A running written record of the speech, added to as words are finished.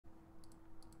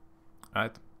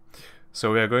Right?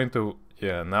 So we are going to...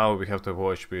 Yeah, now we have to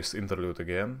watch this interlude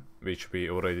again, which we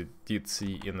already did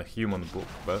see in the human book,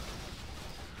 but...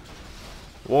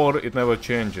 War, it never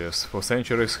changes. For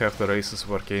centuries have the races of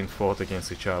Arkain fought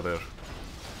against each other.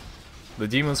 The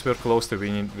demons were close to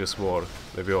winning this war.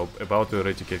 They were about to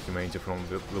eradicate humanity from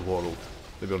the world.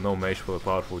 They were no match for the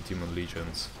powerful demon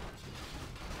legions.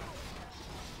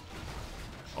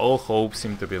 All hope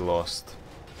seemed to be lost.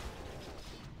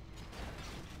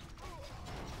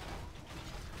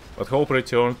 But hope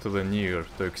returned to the near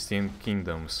to extinct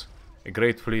kingdoms. A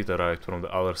great fleet arrived from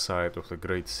the other side of the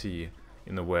Great Sea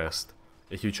in the west.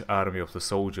 A huge army of the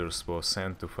soldiers was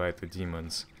sent to fight the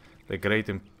demons. The great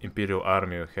imperial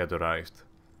army had arrived.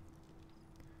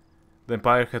 The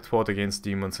empire had fought against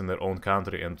demons in their own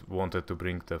country and wanted to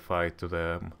bring the fight to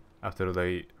them after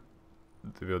they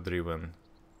were driven.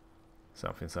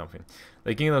 Something.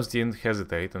 The kingdoms didn't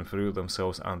hesitate and threw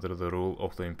themselves under the rule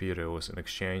of the Imperials in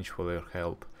exchange for their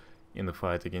help in the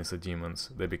fight against the demons.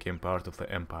 They became part of the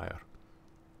empire.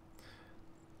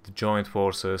 The joint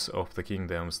forces of the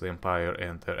kingdoms, the empire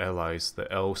and their allies,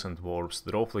 the elves and dwarves,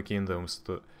 drove the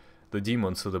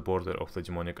demons to the border of the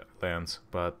demonic lands,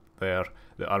 but there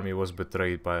the army was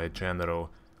betrayed by a general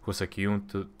who succumbed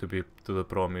to the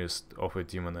promise of a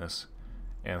demoness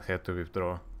and had to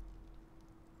withdraw.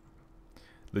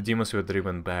 The demons were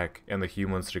driven back and the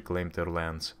humans reclaimed their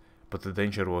lands, but the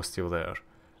danger was still there.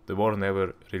 The war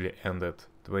never really ended.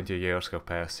 20 years have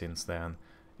passed since then,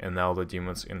 and now the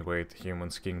demons invade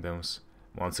humans' kingdoms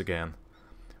once again.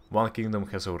 One kingdom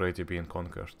has already been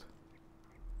conquered.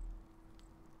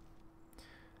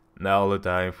 Now the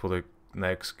time for the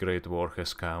next great war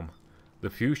has come.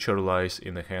 The future lies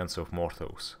in the hands of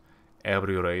mortals.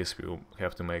 Every race will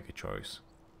have to make a choice.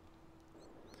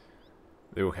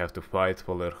 They will have to fight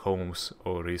for their homes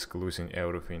or risk losing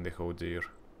everything they hold dear.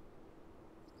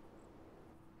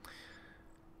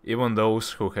 Even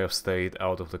those who have stayed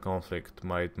out of the conflict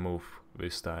might move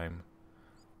this time.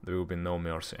 There will be no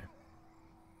mercy.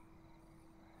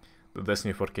 The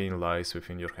destiny for Arkain lies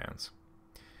within your hands.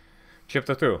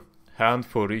 Chapter 2. Hunt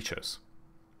for Riches.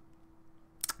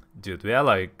 Dude, we are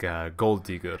like gold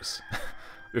diggers.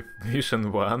 With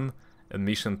Mission 1 and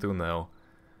Mission 2 now.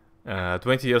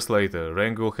 20 years later,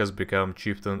 Rangul has become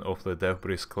chieftain of the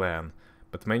Deathbreeze clan,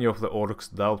 but many of the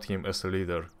orcs doubt him as a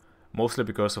leader, mostly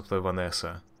because of the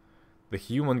Vanessa, the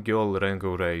human girl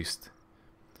Rangul raised.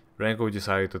 Rangul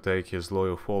decided to take his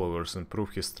loyal followers and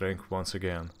prove his strength once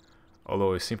again.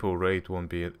 Although a simple raid won't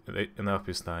be enough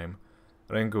this time,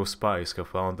 Rangul's spies have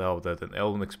found out that an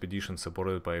elven expedition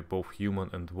supported by both human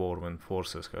and dwarven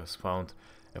forces has found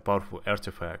a powerful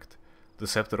artifact, the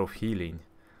Scepter of Healing.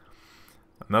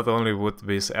 Not only would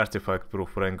this artifact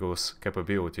prove Rangul's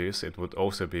capabilities, it would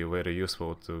also be very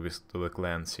useful to the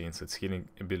clan since its healing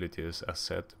abilities are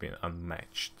said to be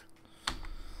unmatched.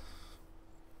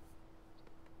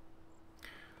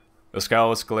 The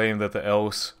scouts claim that the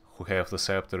elves who have the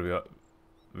scepter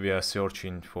we are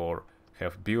searching for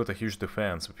have built a huge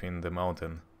defense within the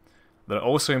mountain. There are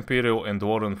also Imperial and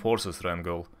Dwarven forces,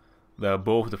 Rangul. They are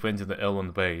both defending the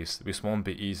elven base. This won't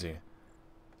be easy.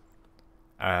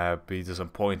 I'd be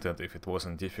disappointed if it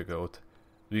wasn't difficult.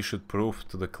 We should prove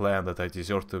to the clan that I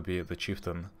deserve to be the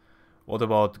chieftain. What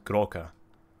about Groka?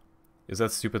 Is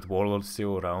that stupid warlord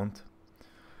still around?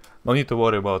 No need to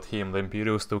worry about him, the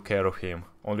Imperials took care of him.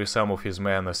 Only some of his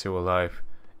men are still alive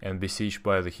and besieged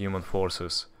by the human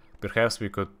forces. Perhaps we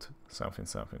could...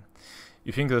 something.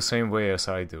 You think the same way as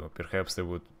I do. Perhaps they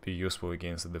would be useful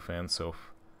against the defense of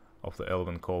the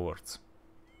elven cohorts.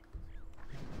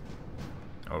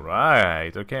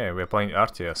 Alright, okay, we're playing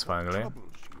RTS finally.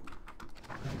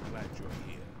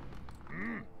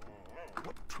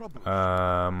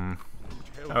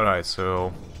 Alright,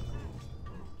 so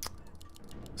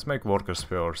let's make workers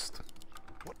first.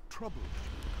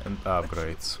 And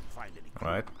upgrades.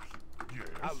 Alright.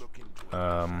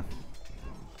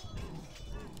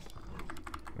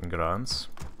 Grants.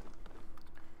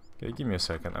 Okay, give me a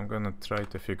second, I'm gonna try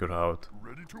to figure out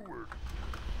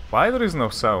why there is no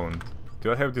sound.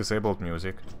 Do I have disabled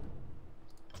music?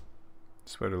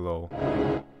 It's very low.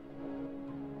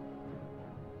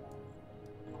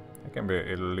 I can be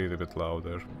a little bit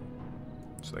louder.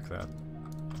 Just like that.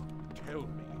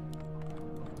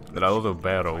 There are a lot of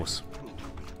barrows.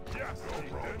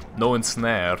 No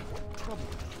ensnare.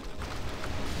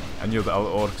 I knew the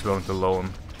orcs weren't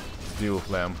alone to deal with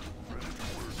them.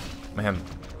 Man,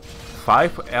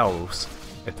 5 elves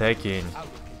attacking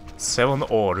 7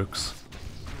 orcs.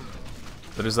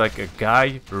 There is like a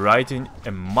guy riding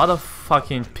a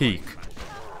motherfucking pig.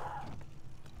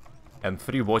 And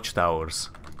 3 watchtowers.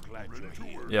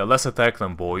 Yeah, let's attack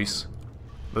them, boys.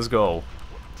 Let's go.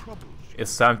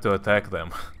 It's time to attack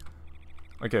them.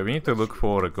 Okay, we need to look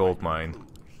for a gold mine.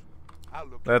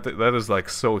 That is like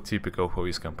so typical for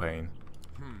this campaign.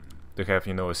 To have,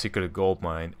 you know, a secret gold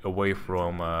mine away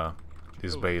from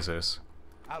these bases.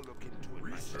 A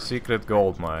secret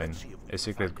gold mine. A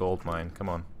secret gold mine. Come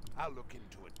on.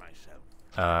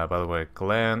 By the way,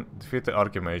 clan defeat the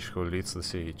Archimage who leads the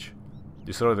siege.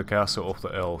 Destroy the castle of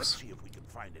the elves.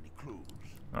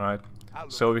 Alright.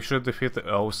 So we should defeat the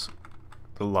elves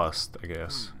the last, I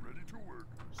guess.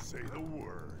 Say the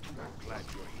word. I'm glad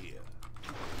you're here.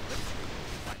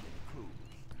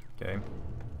 Okay.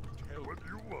 What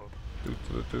you want?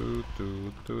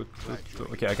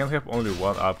 Okay, I can have only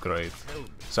one upgrade.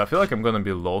 So I feel like I'm gonna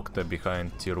be locked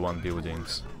behind tier 1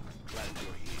 buildings.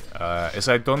 As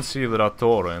I don't see there are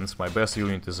torrents, my best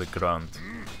unit is a grunt.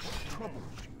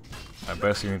 My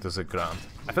best unit is a grunt.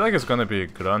 I feel like it's gonna be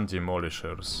Grand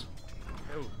Demolishers.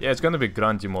 Yeah, it's gonna be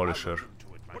Grand Demolisher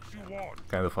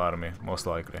kind of army, most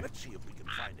likely.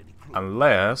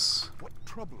 Unless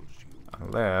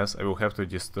I will have to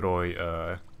destroy,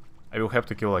 I will have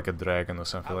to kill like a dragon or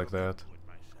something like that.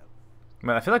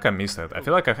 Man, I feel like I missed it. I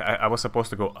feel like I was supposed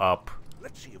to go up,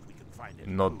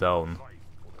 not down.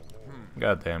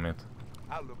 God damn it.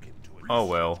 Oh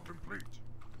well.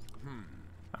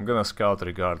 I'm gonna scout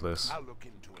regardless.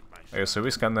 Okay, so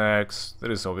this connects. There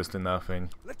is obviously nothing.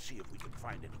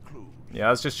 Yeah,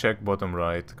 let's just check bottom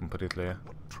right completely.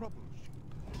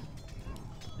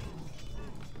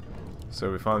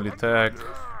 So we finally attack.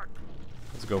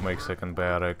 Let's go make second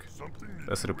barrack.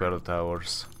 Let's repair the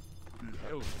towers.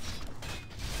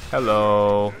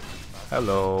 Hello.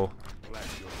 Hello.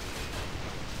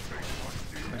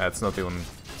 It's not even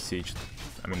sieged.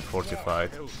 I mean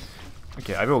fortified.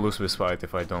 Okay, I will lose this fight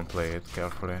if I don't play it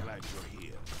carefully.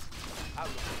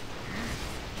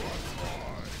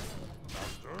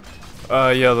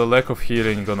 Yeah, the lack of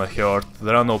healing gonna hurt.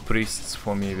 There are no priests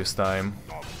for me this time.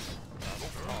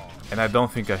 And I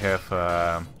don't think I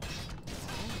have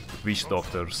witch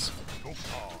doctors.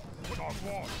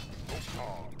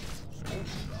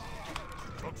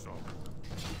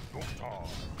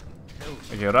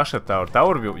 Okay, rush at tower.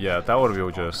 Tower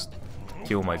will just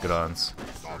kill my grunts.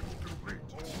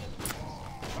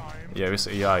 Yeah, this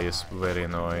AI is very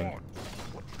annoying.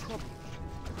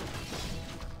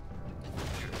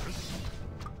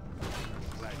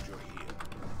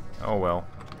 Oh well.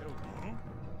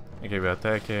 Okay, we're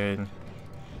attacking.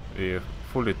 We're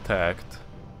fully tagged.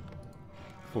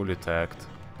 Fully tagged.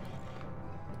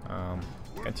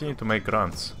 Continue to make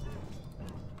grunts.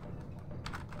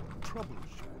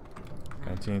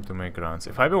 Continue to make grunts.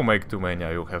 If I will make too many,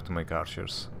 I will have to make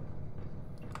archers.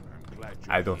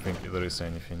 I don't think there is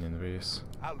anything in this.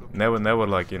 Never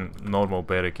like in normal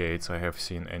barricades I have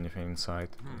seen anything inside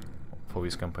for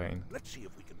this campaign.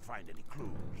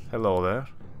 Hello there.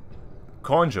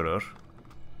 Conjurer?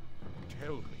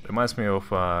 Reminds me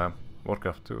of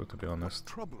Warcraft 2, to be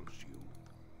honest.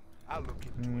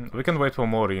 We can wait for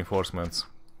more reinforcements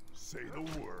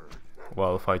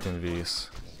while fighting these.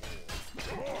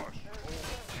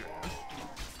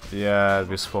 Yeah,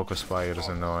 this focus fire is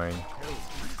annoying.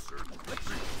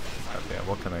 Yeah,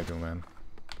 what can I do, man?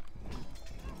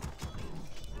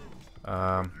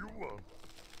 I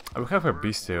will have a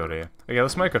bestiary. Okay,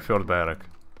 let's make a third barrack.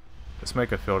 Let's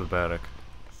make a third barrack.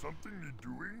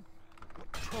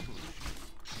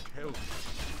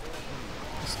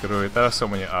 Screw it, there are so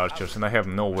many archers and I have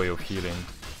no way of healing.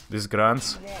 These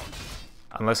grunts,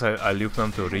 unless I leave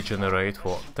them to regenerate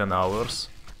for 10 hours,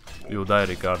 you'll die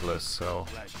regardless, so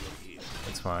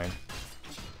it's fine.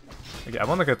 Okay, I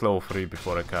wanna get level 3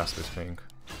 before I cast this thing.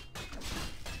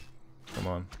 Come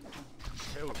on.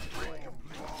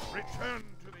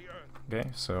 Okay,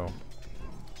 so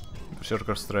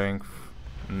Berserker Strength,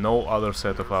 no other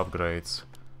set of upgrades.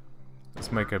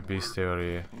 Let's make a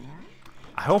bestiary.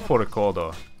 I hope for a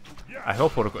Kodo. I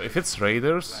hope for a if it's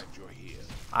raiders,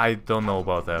 I don't know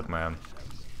about that, man.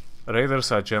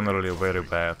 Raiders are generally very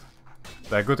bad.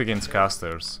 They're good against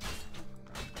casters.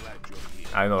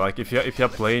 I know, like if you're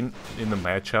playing in the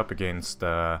matchup against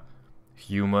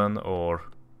human or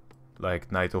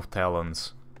like Knight of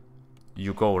Talons,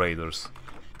 you go raiders.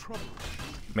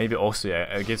 Maybe also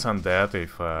yeah, against undead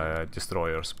if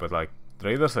destroyers, but like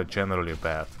raiders are generally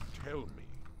bad.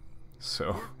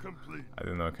 So I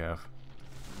don't know, Cav.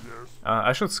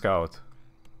 I should scout.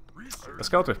 A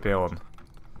scout with Peon.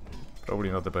 Probably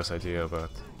not the best idea,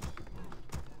 but.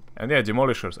 And yeah,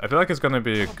 demolishers. I feel like it's gonna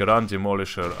be a Grand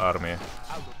Demolisher army.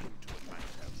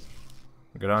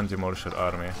 Grand Demolisher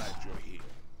army.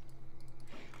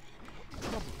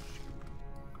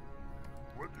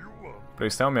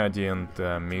 Please tell me I didn't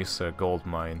miss a gold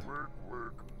mine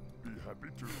Work. Be happy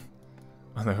to.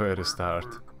 on the very start.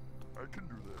 I can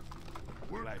do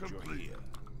that. Work complete. Here.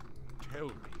 Tell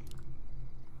me.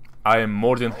 I am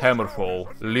Mordin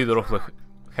Hammerfall, leader of the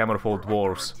Hammerfall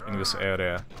dwarves in this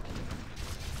area.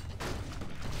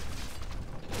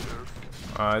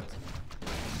 Alright.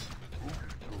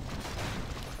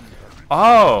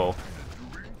 Oh!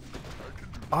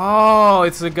 Oh,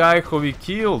 it's the guy who we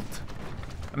killed.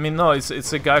 I mean, no, it's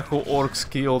the guy who orcs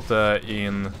killed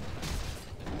in.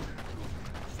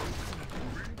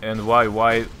 And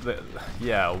why?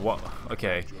 Yeah, what?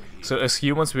 Okay. So as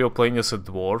humans, we are playing as a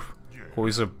dwarf who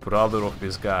is a brother of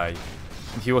this guy,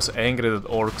 and he was angry that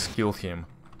orcs killed him.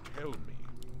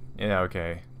 Yeah,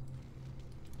 okay.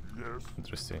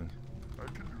 Interesting.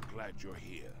 Glad you're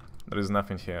here. There is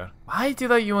nothing here. Why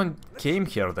did I even came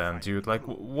here then, dude? Like,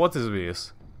 what is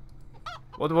this?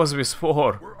 What was this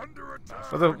for? We're under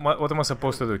attack. What am I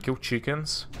supposed to do? Kill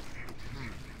chickens?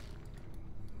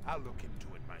 I'll look into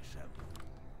it myself.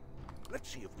 Let's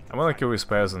see if we can I'm gonna kill this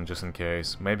peasant just in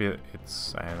case. Maybe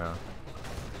it's, I don't know,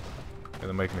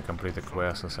 gonna make me complete a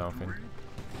quest or something.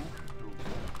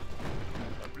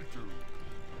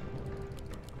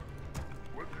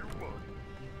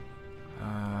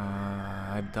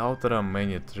 I doubt there are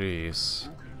many trees.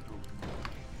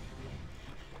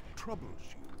 troubles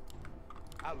you.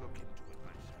 I'll look into it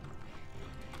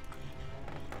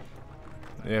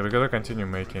myself. Yeah, we gotta continue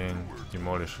making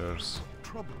demolishers.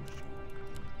 Troubles you.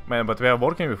 Man, but we are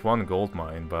working with one gold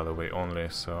mine, by the way, only,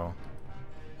 so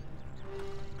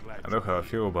I don't know how I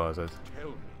feel about it. Tell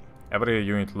me. Every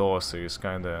unit loss is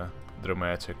kinda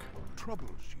dramatic.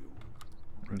 Troubles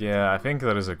you. Yeah, I think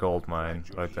there is a gold mine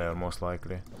right there, most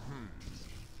likely.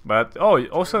 But, oh,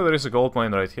 also there is a gold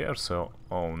mine right here, so...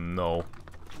 Oh no.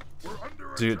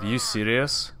 Dude, are you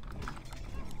serious?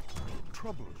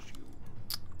 Troubles you.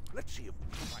 Let's see if we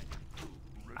can find it.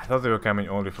 I thought they were coming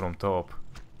only from top.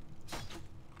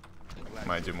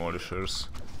 My demolishers.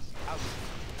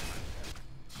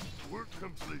 Work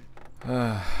complete.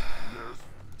 Uh,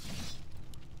 Yes.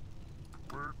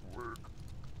 Work.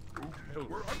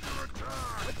 We're under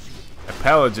attack. a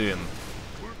paladin!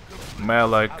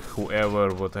 Malak,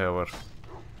 whoever, whatever.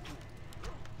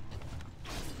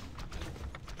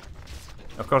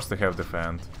 Of course they have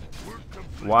defend.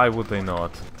 Why would they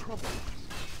not?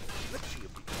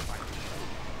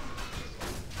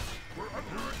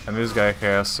 And this guy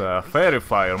has fairy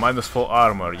fire, -4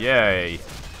 armor, yay!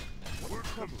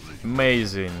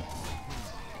 Amazing.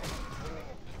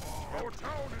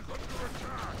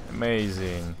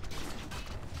 Amazing.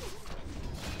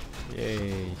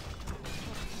 Yay.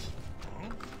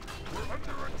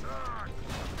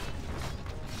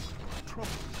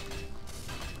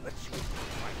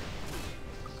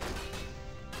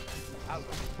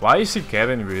 Why is he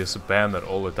carrying this banner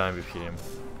all the time with him?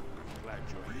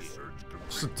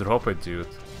 Just drop it, dude.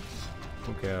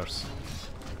 Who cares?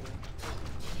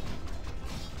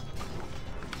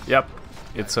 Yep,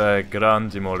 it's a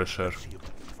Grand Demolisher.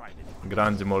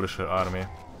 Grand Demolisher army.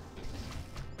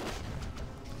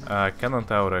 Cannon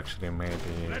Tower actually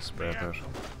maybe is better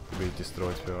to be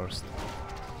destroyed first.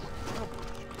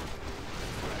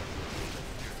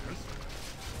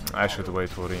 I should wait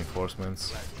for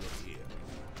reinforcements.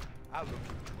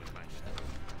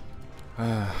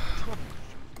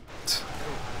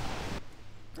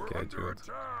 Okay, dude.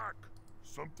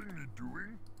 Something need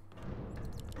doing?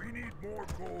 We need more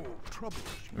gold. Trouble.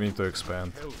 We need to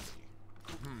expand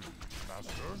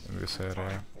Master. in this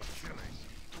area.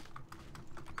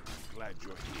 Glad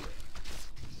you're here.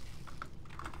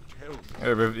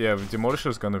 Tell me. Yeah, with Demolisher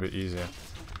is gonna be easier.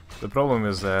 The problem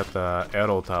is that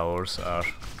arrow towers are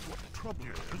Trouble.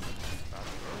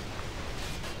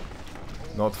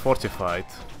 not fortified.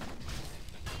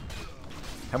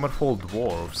 Hammerfall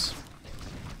dwarves.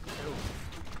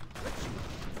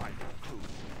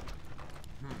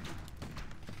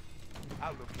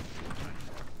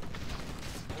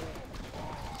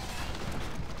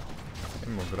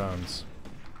 Immigrants.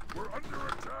 We're under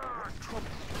attack. Trouble.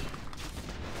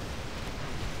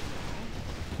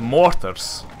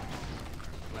 Mortars.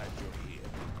 Glad you're here.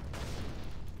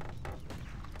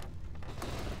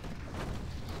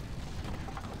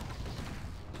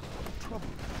 Trouble.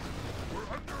 We're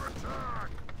under attack.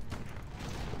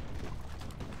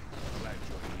 Glad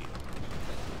you're here.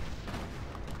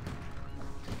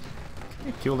 Can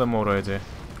you kill them already?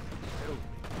 Tell me.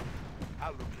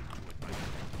 I'll look into it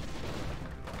myself.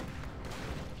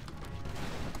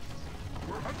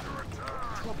 We're under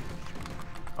attack. Trouble.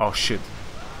 Oh shit.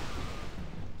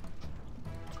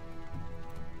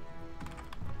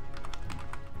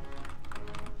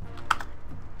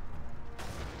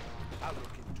 I'll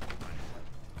look into it myself.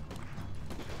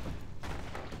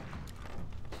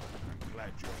 I'm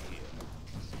glad you're here.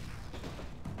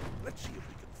 Let's see if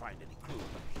we can find any clues.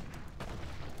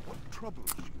 What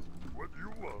troubles you? What do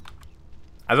you want?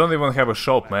 I don't even have a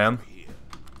shop, man. Here.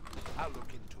 I'll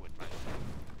look into it myself.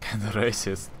 Kinda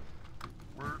racist.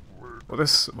 What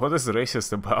is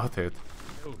racist about it?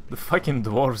 The fucking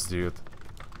dwarves, dude.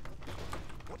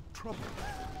 What trouble?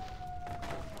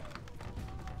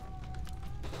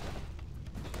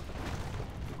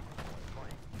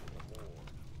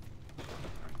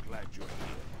 I'm glad you're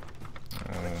here.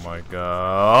 Oh my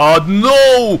god,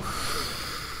 no!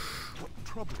 What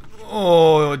trouble?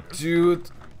 Oh, dude.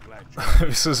 I'm glad you're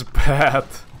This is bad.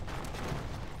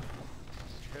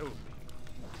 Tell me.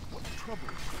 What trouble?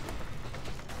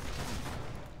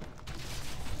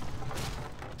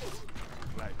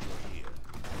 I'm glad you're here.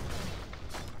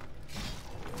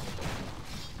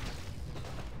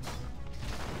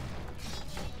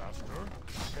 Master,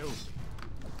 tell me.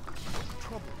 What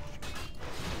troubles you?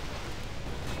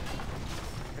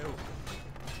 Tell me.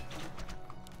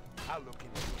 I'll look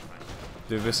into it myself.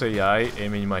 Dude, this AI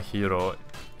aiming my hero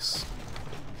is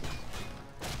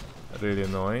really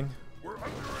annoying. We're under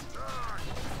attack.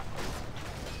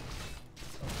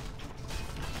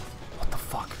 What the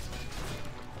fuck?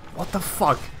 What the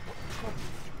fuck?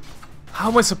 How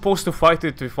am I supposed to fight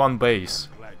it with one base?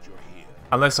 Glad you're here.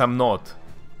 Unless I'm not.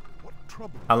 What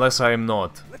trouble? Unless I am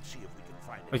not. Let's see if we can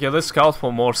find it. Okay, let's scout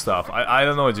for more stuff. I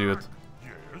don't know, dude.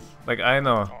 Yes. Like, I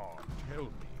know. Tell me.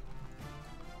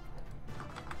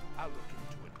 I'll look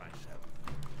into it myself.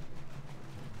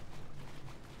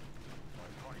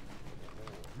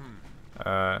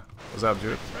 What's up,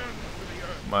 dude?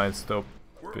 Might stop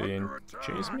being...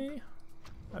 chase me?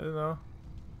 I don't know.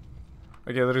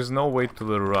 Okay, there is no way to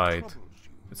the right. Troubles you.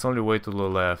 It's only way to the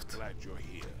left. Glad you're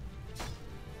here.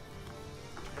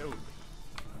 Tell me.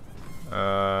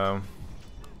 Um...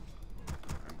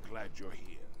 I'm glad you're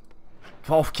here.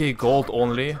 12k gold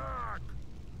only?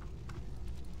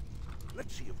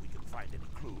 Let's see if we can find any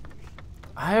clues.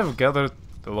 I have gathered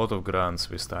a lot of grants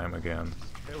this time again.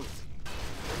 Tell me.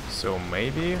 So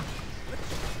maybe... Let's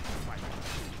see if we can find any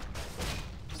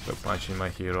clues. Stop punching my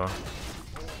hero.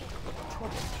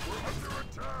 Trouble. We're under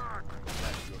attack. I'm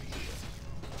glad you're here.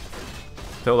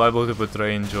 Tell liable to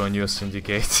betray and join your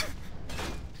syndicate.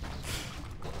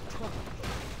 Trouble.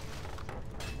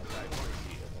 I'm glad you're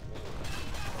here.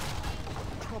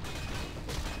 Trouble.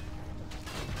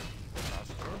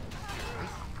 Master? Yes?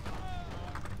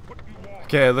 What do you want?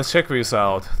 Okay, let's check this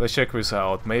out. Let's check this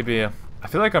out. Maybe... I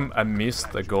feel like I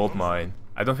missed a gold mine.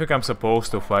 I don't think I'm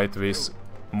supposed to fight these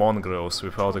mongrels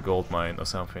without a gold mine or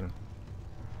something.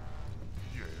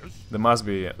 Yes. There must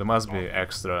be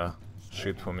extra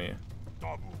shit for me.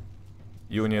 Double.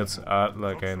 Units are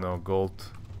like, I know, gold.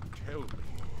 Tell me.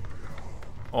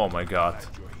 Oh my god.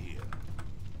 Glad you're here.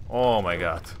 Oh my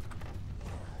god.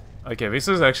 Okay, this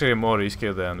is actually more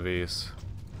risky than this.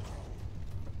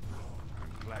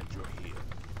 I'm glad you're here.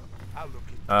 I'll look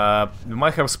into We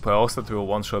might have spells that will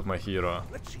one-shot my hero.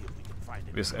 Let's see if we can find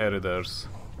it. With Eriders.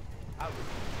 I'll look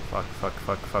into Fuck, fuck,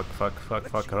 fuck, fuck, fuck, fuck,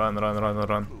 fuck, run, run, run,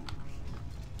 run. clues.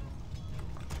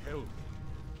 Tell me.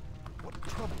 What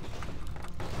trouble?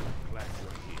 I'm glad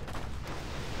you're here.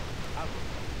 I'll look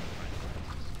into it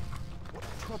myself. What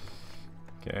trouble?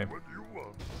 Okay. What do you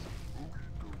want?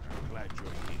 I'm glad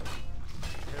you're here.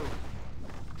 Tell me.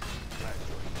 Glad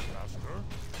you're here, Master.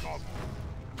 Double.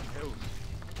 Tell me.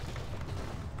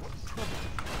 What trouble?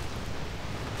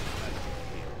 Glad you're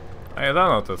here. Hey, they're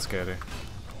not that scary.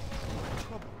 What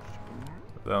trouble?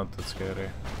 They're not that scary.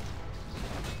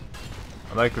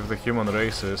 Like with the human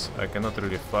races, I cannot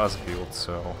really fast build,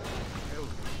 so... Tell me.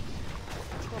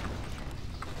 What trouble?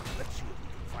 Let's see if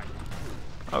we can find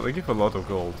it. Oh, they give a lot of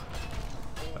gold.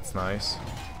 That's nice.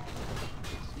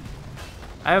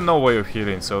 I have no way of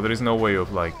healing, so there is no way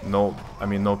of like, no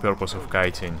purpose of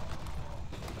kiting.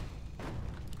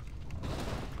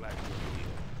 Glad you're here.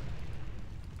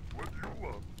 What do you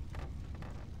want?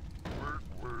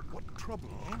 What trouble?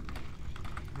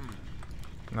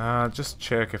 Nah, just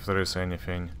check if there is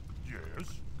anything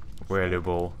Yes.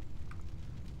 valuable.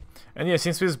 And yeah,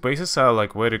 since these bases are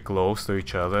like very close to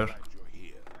each other, Glad you're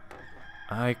here.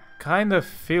 I kind of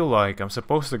feel like I'm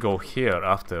supposed to go here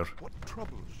after. What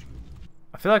troubles you?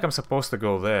 I feel like I'm supposed to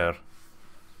go there.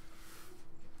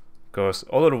 Because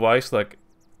otherwise, like,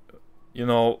 you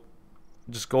know,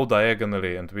 just go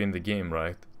diagonally and win the game,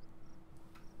 right?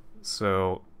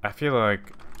 So, I feel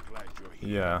like, Glad you're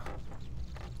here. yeah.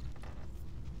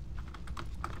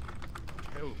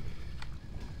 Tell me.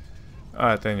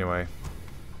 Alright, anyway.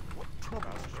 What trouble,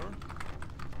 sir?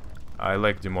 I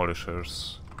like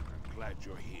demolishers. Glad Glad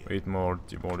you're here. 8 more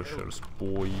demolishers,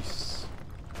 boys.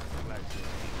 Glad you're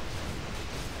here.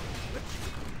 Let's see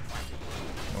if we can find it.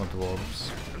 More dwarves.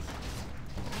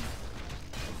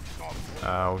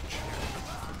 Ouch.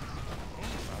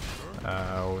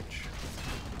 Ouch.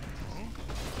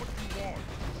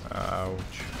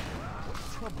 Ouch.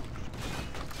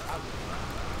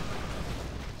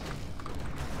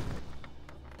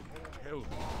 Help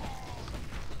me.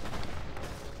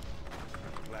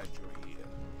 Glad you're here.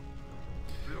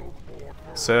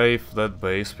 Save that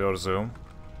base per zoom.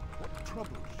 What troubles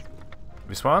you?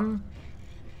 This one?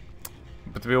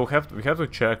 But we have to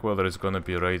check whether it's gonna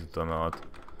be rated or not.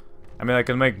 I mean, I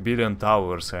can make billion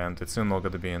towers and it's still not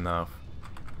gonna be enough.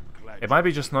 It might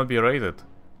be just not be rated.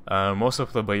 Most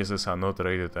of the bases are not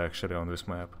rated actually on this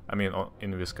map. I mean,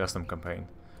 in this custom campaign.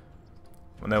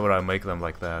 Whenever I make them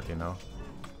like that, you know.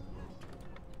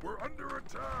 We're under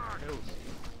attack. Help me.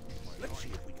 Let's see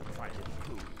if we can find any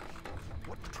clues.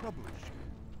 What troubles you?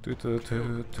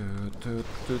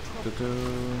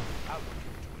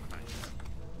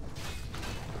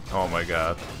 Oh my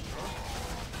god.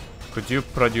 Could you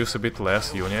produce a bit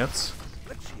less units?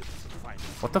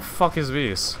 What the fuck is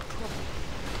this?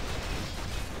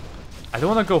 I don't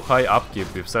wanna go high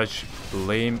upkeep with such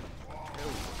lame...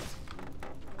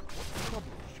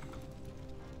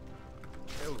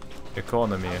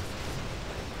 economy. I'm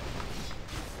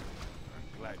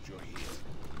glad you're here.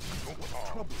 What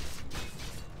troubles you?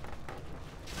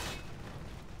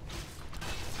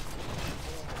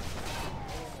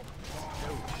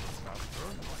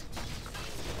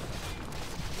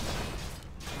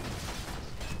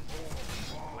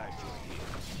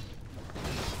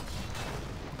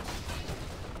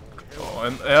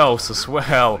 And else as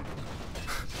well.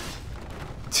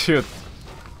 Dude,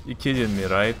 you kidding me,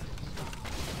 right?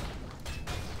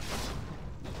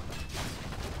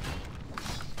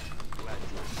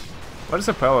 What is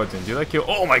a paladin? Did I kill?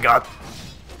 Oh my god!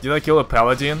 Did I kill a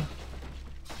paladin?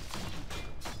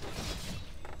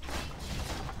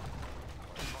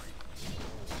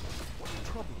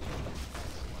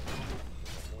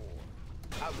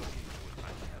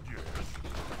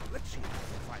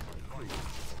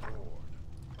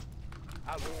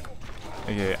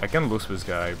 Okay, I can lose this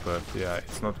guy, but yeah,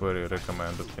 it's not very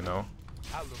recommended, you know.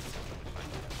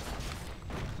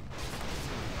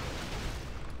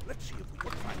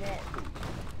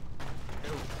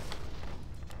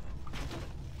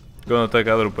 Gonna take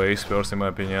other base first, in my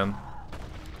opinion.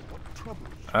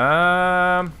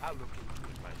 I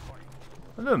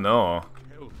don't know.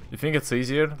 You think it's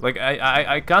easier? Like,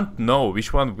 I can't know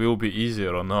which one will be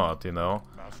easier or not, you know.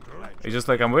 It's just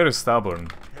like I'm very stubborn.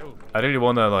 I really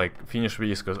wanna like finish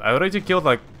this because I already killed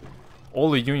like all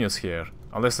the units here,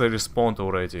 unless they respawned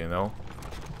already, you know.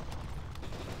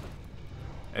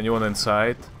 Anyone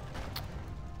inside?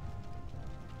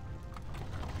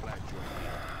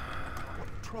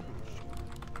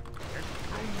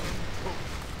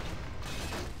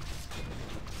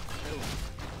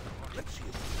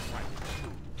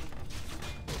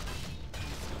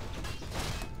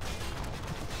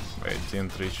 Wait,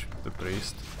 didn't reach the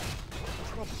priest.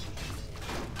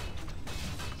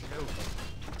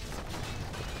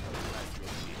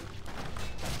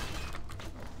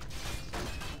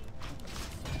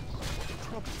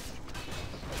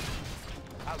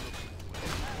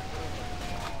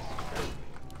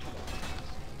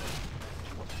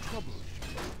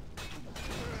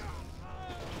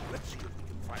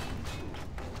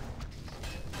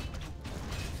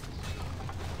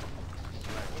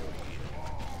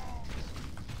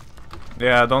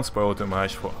 Yeah, don't spoil too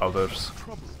much for others.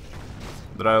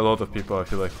 There are a lot of people I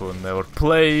feel like who never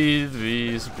played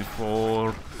these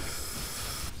before.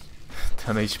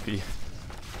 10 HP.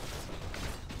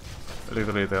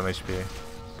 Literally 10 HP.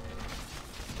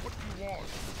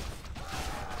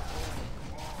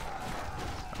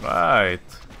 Right.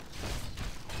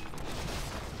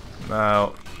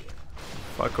 Now,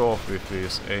 fuck off with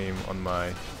this aim on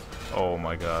my... Oh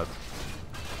my god.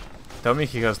 Tell me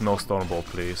he has no Stormbolt,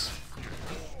 please.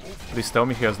 Please tell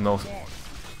me he has no...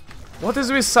 What is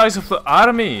this size of the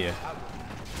army?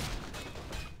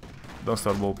 Don't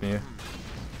Stormbolt me.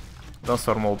 Don't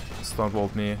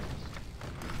Stormbolt me.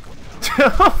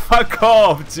 Fuck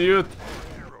off, dude!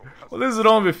 What is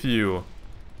wrong with you?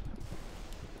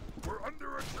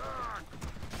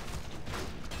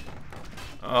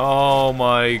 Oh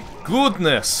my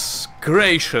goodness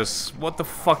gracious! What the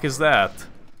fuck is that?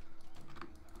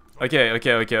 Okay.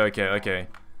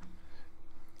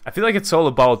 I feel like it's all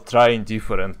about trying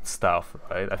different stuff,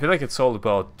 right? I feel like it's all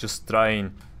about just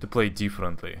trying to play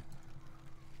differently.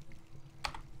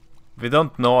 We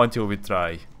don't know until we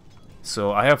try.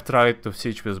 So I have tried to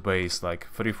siege this base like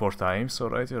 3-4 times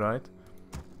already, right?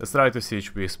 Let's try to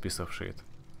siege this piece of shit.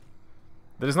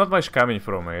 There is not much coming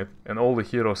from it, and all the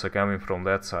heroes are coming from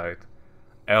that side.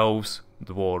 Elves,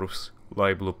 dwarves,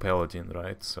 light blue paladin,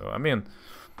 right? So I mean,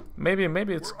 maybe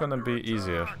it's gonna be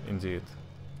easier indeed.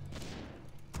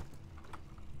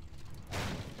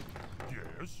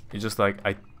 Yes. It's just like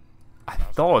I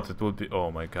thought it would be.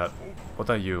 Oh my god, what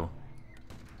are you?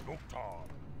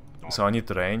 So I need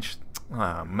ranged.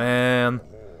 Ah man.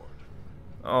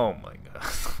 Oh my god,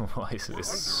 why is this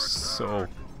so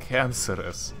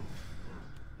cancerous?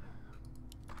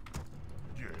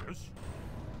 Yes.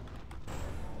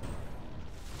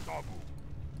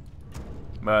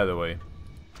 By the way,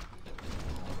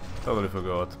 totally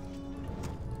forgot.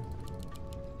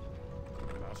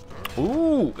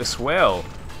 Ooh, as well.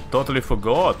 Totally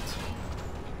forgot.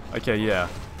 Okay, yeah.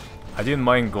 I didn't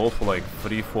mind gold for like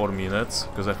 3-4 minutes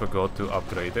because I forgot to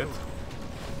upgrade it.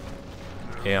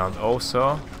 And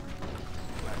also,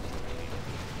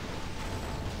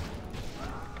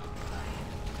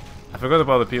 I forgot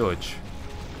about the pillage.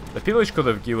 The pillage could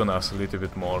have given us a little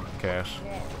bit more cash.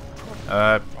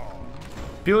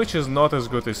 Pillage is not as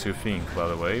good as you think, by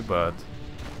the way, but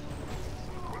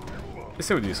it's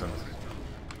still decent.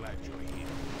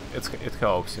 It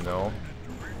helps, you know.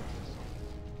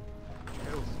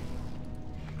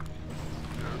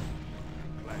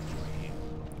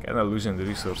 Kinda losing the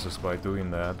resources by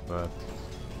doing that, but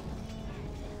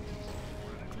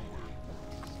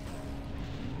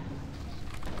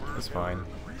it's fine.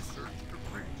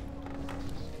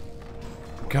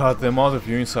 God, the amount of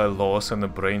units I lost and the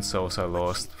brain cells I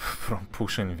lost from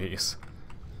pushing these.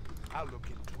 I'll look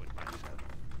into it myself.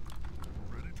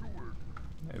 Ready to work.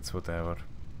 It's whatever.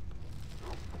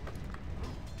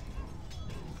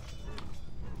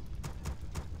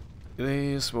 It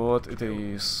is what it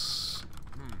is.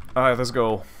 Alright, let's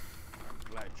go.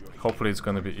 Hopefully it's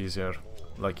gonna be easier,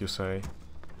 like you say.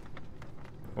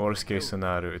 Worst case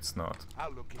scenario, it's not.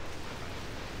 I'll look into it.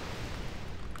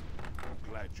 I'm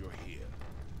glad you're here.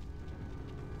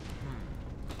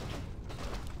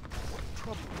 What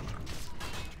troubles you?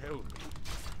 Tell me.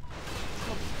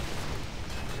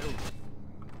 Tell me.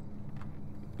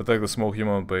 Attack the small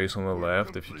human base on the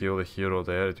left. If you kill the hero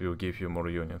there, it will give you more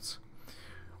units.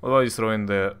 What about destroying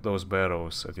those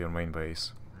barrows at your main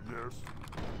base? Yes.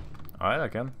 Alright, I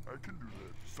can. I can do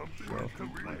that. Something well, to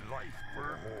my life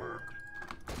burn.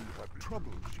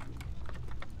 Troubles you.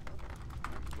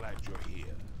 I'm glad you're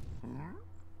here.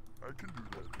 I can do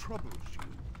that. Troubles you.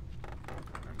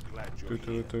 I'm glad you're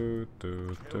here.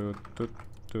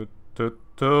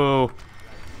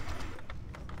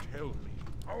 Tell me.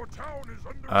 Our town is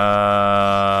under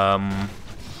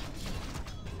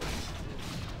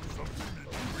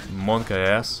Monk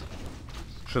ass.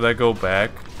 Should I go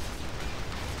back?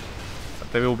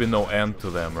 There will be no end to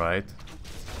them, right?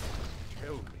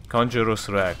 Conjurus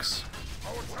Rex.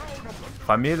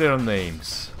 Familiar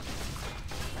names.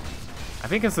 I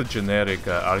think it's a generic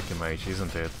Archimage,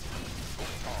 isn't it?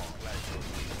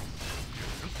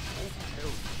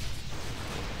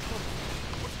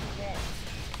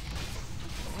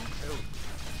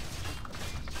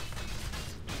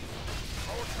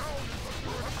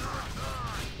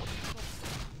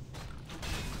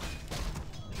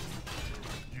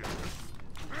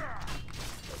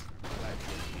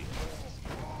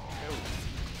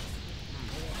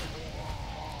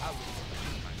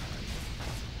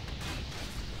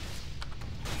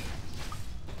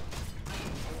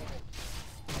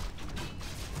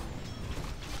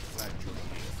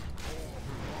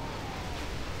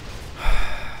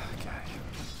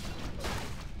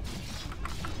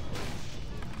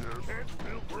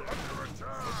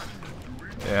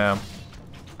 Yeah.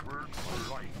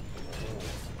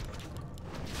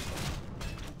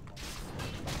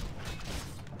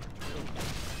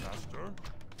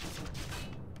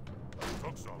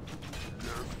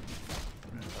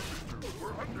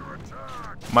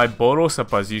 My Boros are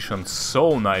positioned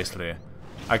so nicely.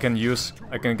 I can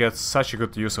get such a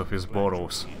good use of his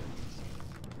Boros.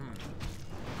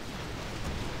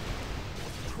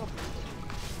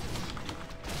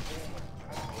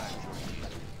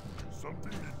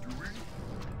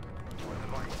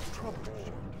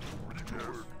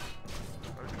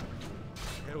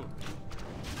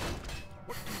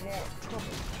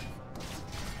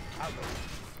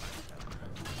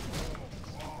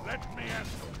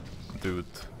 Dude.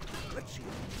 Let's see if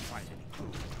we can find any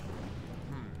clues.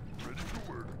 Ready to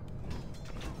work.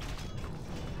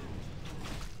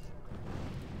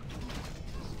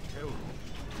 Tell me.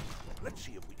 Let's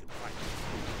see if we can find any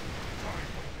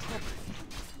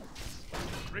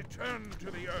clues. Return to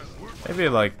the earth. Maybe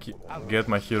like get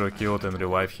my hero killed and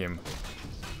revive him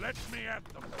Let me at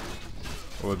them.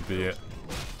 would be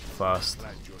fast.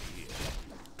 Glad you're here.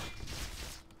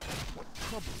 What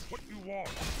trouble? What you want?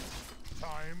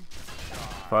 Time.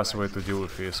 Fast way to deal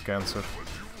with his cancer. What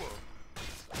you want?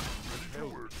 Ready to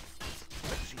work.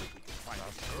 Let's see if we can find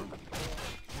us.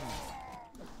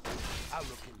 I'll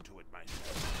look into it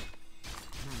myself.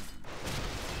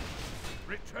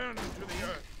 Return to the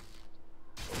earth.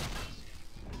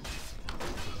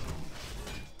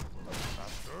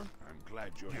 Master, I'm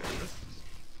glad you're here.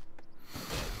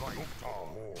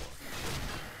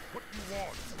 What you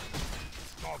want?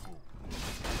 Nabu.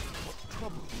 What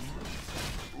trouble?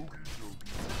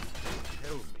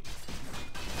 Tell me.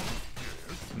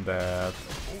 That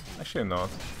actually not.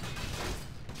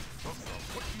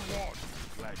 What you want?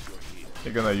 Glad you're here.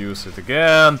 You're gonna use it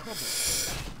again,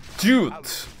 dude.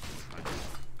 Let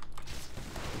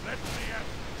me at.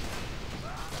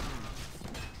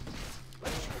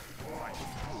 Let's see if we can find it.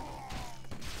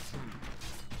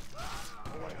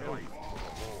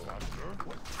 Master,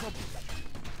 what trouble?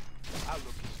 I'll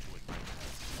look into it.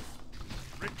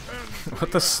 Return.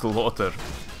 What a slaughter.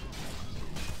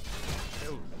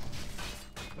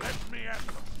 Let me at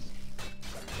them.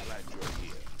 I'm glad you're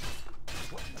here.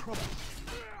 What trouble?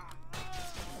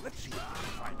 Let's see if we can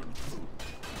find any clue.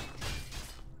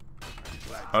 I'm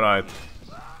glad you're Alright. here.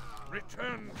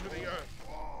 Return to the earth.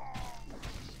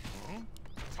 Huh?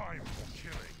 Time for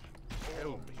killing.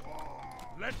 Tell me.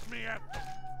 Let me at them.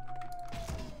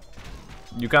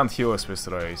 You can't heal us with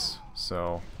race,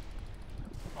 so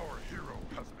Our hero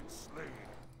has been slain.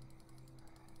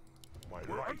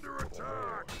 We're under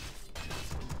attack.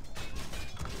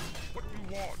 What you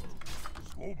want?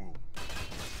 Swobu.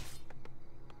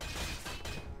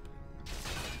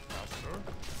 Master?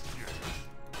 Yes.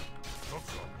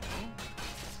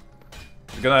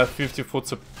 we're gonna have 50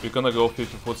 foot. We're gonna go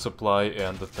 50 foot supply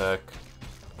and attack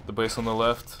the base on the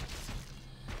left.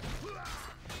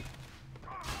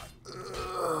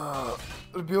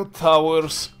 Rebuild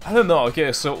towers. I don't know.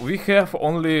 Okay, so we have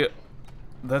only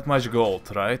that much gold,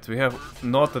 right? We have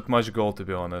not that much gold, to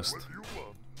be honest.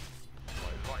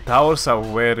 Towers are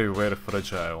very, very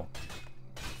fragile.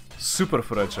 Super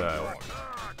fragile.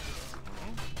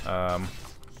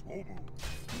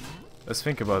 Let's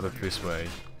think about it this way.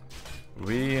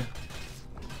 We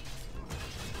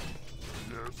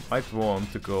might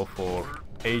want to go for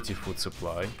 80 foot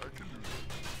supply.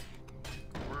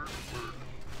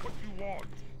 What you want?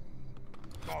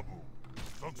 Nabu.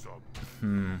 Sub.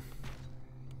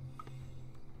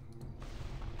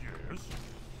 Yes.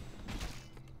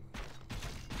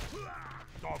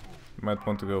 Nabu. Might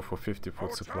want to go for 50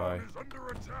 foot supply. Is under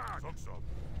attack. Sub.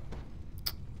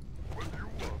 What do you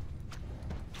want?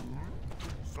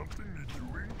 Something need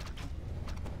doing?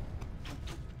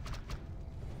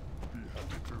 Be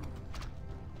happy to.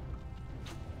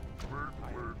 Word.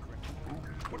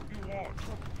 What you want?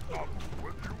 Nabu.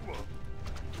 What you want?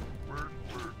 Word.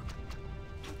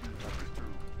 Be happy to.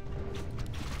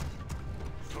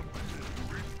 Something need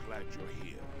doing? Glad you're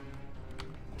here.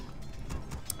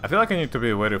 I feel like I need to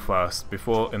be very fast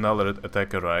before another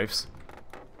attack arrives.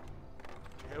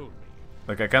 Tell me.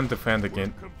 Like I can't defend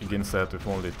against that with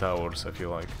only towers, I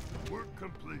feel like. Work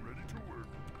complete. Ready to work.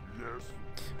 Yes.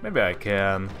 Maybe I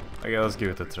can. Okay, let's give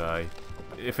it a try.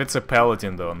 If it's a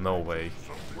paladin though, no way.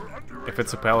 We're under If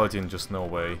it's a paladin, just no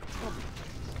way.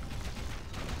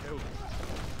 Tell me.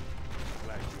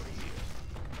 Glad you're here.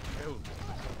 Tell me.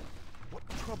 What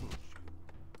troubles you?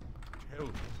 Tell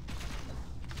me.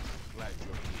 Glad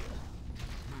you're here.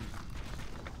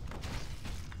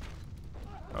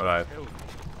 Alright. Tell me.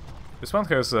 This one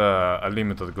has a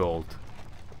limited gold.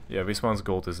 Yeah, this one's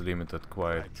gold is limited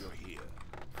quite Glad you're here.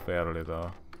 fairly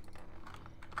though.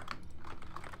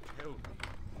 Tell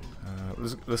me.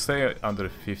 Let's stay under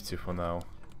 50 for now,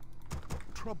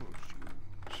 What troubles you?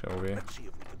 shall we? Let's see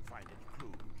if we can find any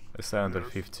clues. Let's stay under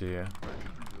 50, yeah.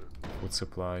 Food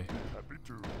supply. Happy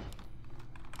to.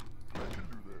 I can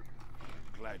do that.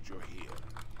 Glad you're here.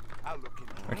 I'll look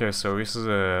into it. Okay, so this is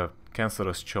a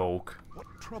cancerous choke What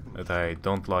troubles that I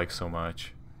don't like so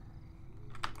much.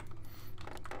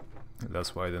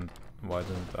 Let's widen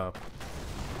it up.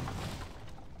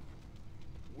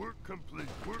 Work complete.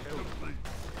 Work complete.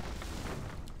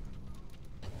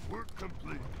 Work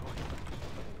complete.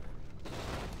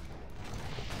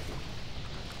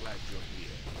 Glad you're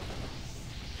here.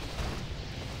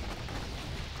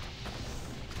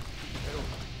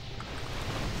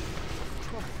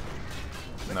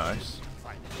 Nice.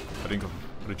 Ring of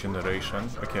regeneration.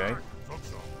 Okay,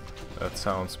 that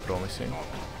sounds promising.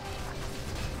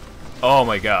 Oh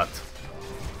my god.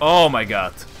 Oh my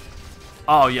god.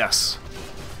 Oh, yes.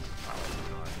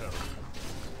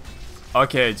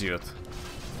 Okay, dude.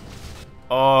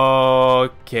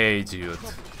 Okay, dude.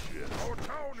 Our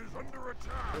town is under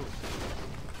attack.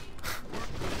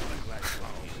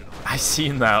 I see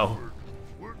now.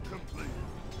 Work complete.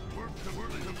 Work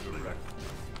complete.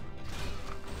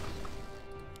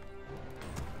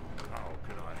 How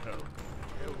can I help?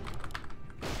 Help me.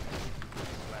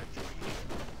 Glad you're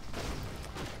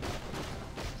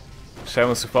here.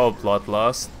 Shamans without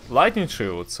bloodlust. Lightning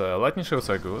shields. Lightning shields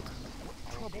are good.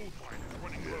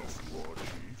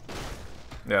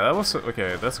 Yeah, that was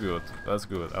okay. That's good. That's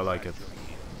good. I like it.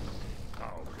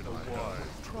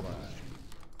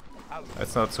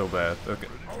 It's not so bad. Okay.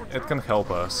 It can help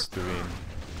us to win.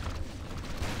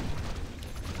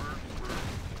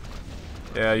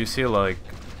 Yeah, you see like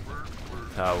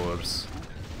towers.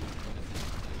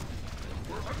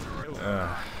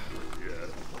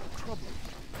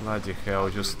 Bloody hell!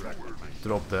 Just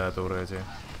drop that already.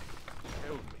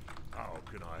 How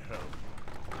can I help?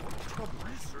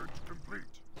 Research complete.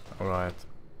 Alright.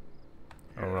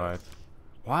 Alright.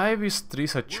 Why these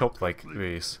trees are chopped like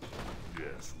this?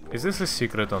 Yes. Is this a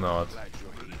secret or not?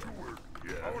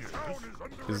 Our town is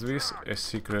under Is this a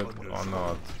secret or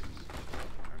not?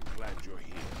 I'm glad you're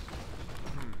here.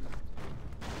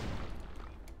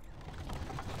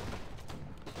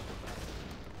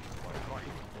 My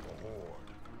life for the Horde.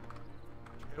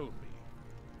 Tell me,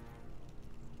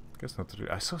 Guess not really.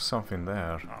 I saw something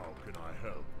there. how can I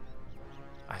help?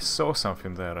 I saw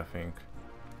something there, I think.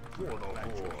 For the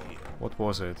Horde. What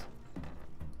was it?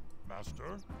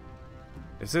 Master?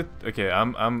 Is it okay?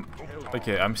 I'm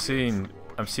okay. I'm seeing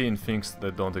things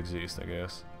that don't exist, I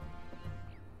guess.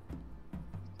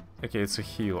 Okay, it's a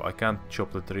hill. I can't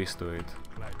chop the trees to it.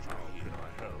 Glad you're here. How can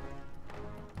I help?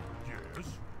 Yes?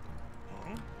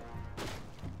 Huh?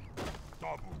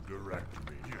 Double direct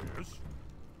me. Yes?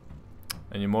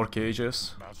 Any more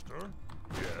cages? Master?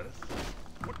 Yes?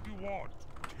 What do you want?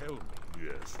 Tell me.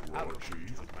 Yes, War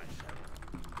Chief.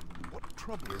 What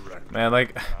trouble? Direct Man,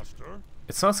 like, Master?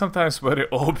 it's not sometimes very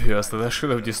obvious that I should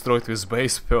have destroyed this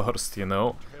base first, you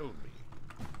know? Tell me.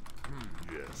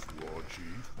 Yes, War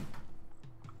Chief.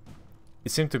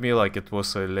 It seemed to me like it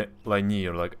was a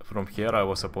linear, like from here I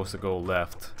was supposed to go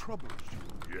left. Troubles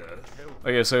you. Yes.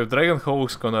 Okay, so if Dragon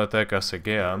Hawk's gonna attack us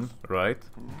again, right?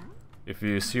 If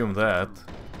we assume that,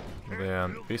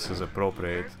 then this is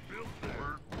appropriate.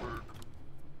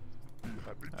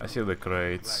 I see the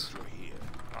crates.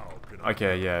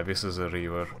 Okay, yeah, this is a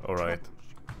river. Alright.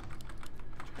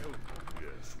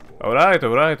 Alright,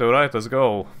 alright, alright, let's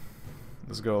go.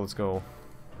 Let's go, let's go.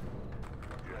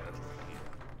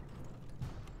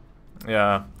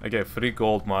 Yeah, okay, 3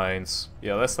 gold mines.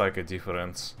 Yeah, that's like a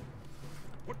difference.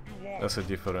 That's a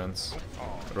difference.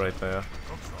 Right there.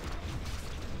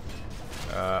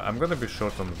 I'm gonna be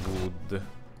short on wood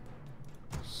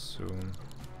soon.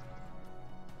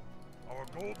 Our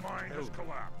gold mine has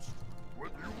collapsed.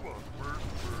 What do you want? Word,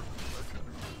 I can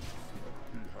do it.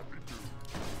 Be happy to.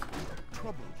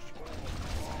 Troubles.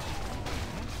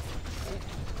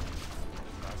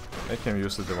 I can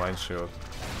use the divine shield.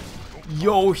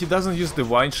 Yo, he doesn't use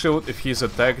divine shield if he's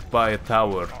attacked by a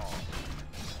tower.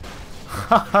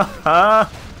 Hahaha.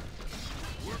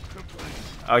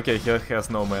 Okay, he has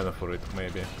no mana for it,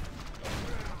 maybe.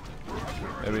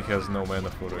 Maybe he has no mana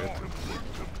for it.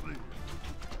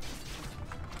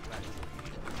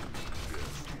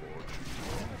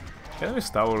 Can these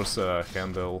towers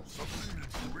handle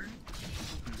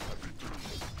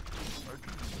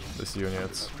these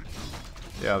units?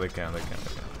 Yeah, they can, they can,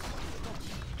 they can.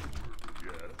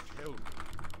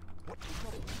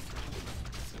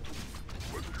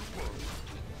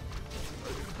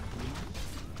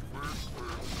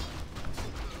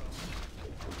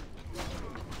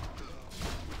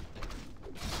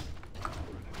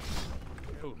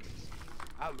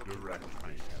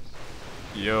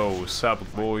 Yo, sup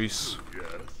boys? Yes.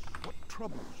 What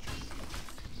troubles you?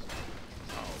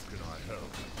 How can I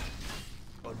help?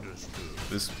 Understood.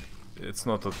 This, it's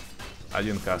not a... I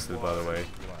didn't cast it, by the way.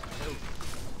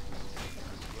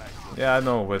 Yeah, I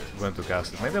know when to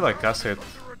cast it. Maybe like cast it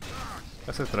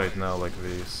right now, like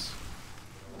this.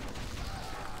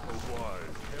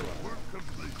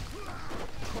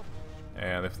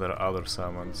 And if there are other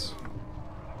summons.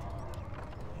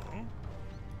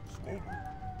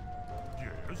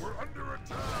 Yes. We're under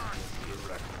attack.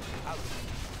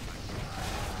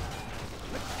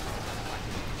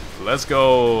 Let's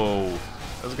go!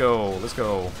 Let's go, let's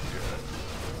go.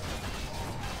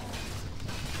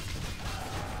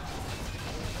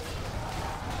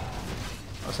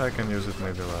 Also I can use it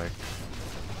maybe like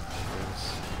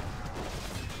this.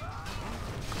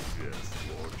 Yes.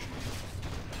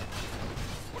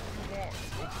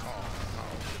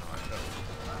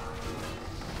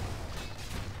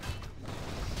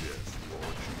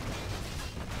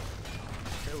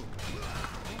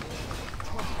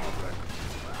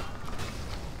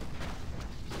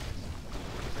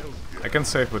 I can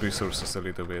save the resources a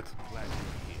little bit.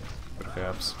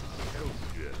 Perhaps.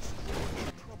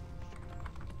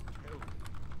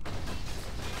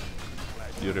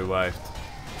 You revived.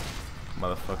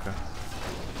 Motherfucker.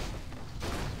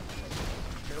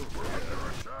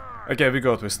 Okay, we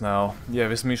got this now. Yeah,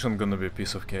 this mission gonna be a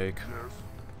piece of cake.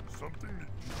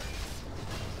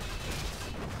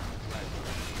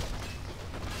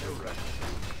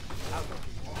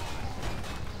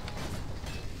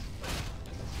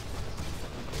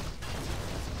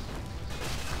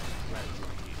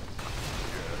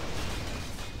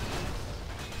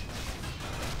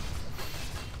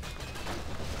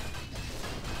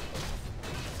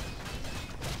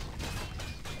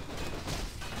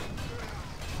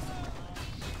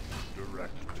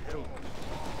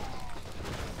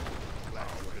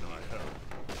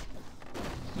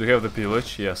 Do you have the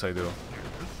pillage? Yes, I do.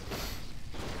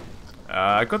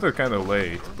 I got it kind of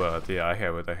late, but yeah, I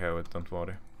have it, don't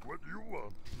worry. What do you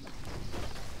want?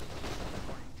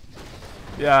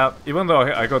 Yeah, even though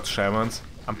I got shamans,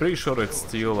 I'm pretty sure it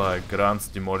still grants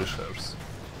demolishers.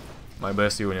 My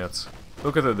best units.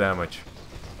 Look at the damage.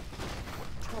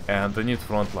 And I need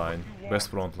frontline, best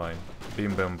frontline.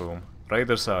 Bim bam boom.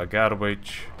 Raiders are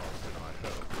garbage.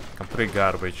 Complete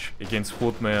garbage against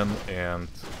footmen and,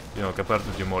 you know, compared to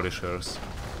demolishers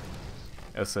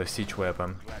as a siege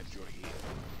weapon.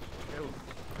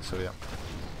 So yeah.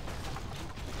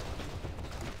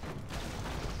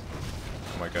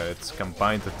 Oh my god, it's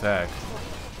combined attack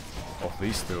of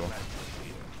these two.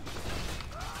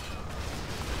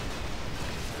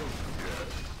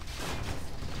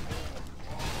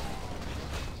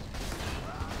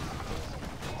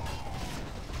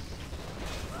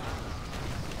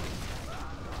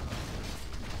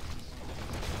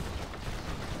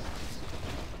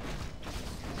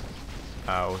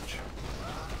 Ouch.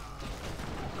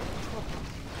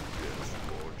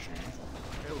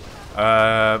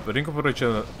 Ring of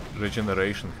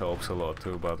Regeneration helps a lot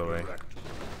too, by the way.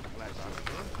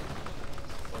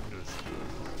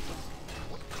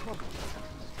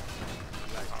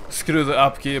 Screw the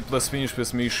upkeep, let's finish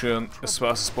this mission as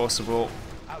fast as possible.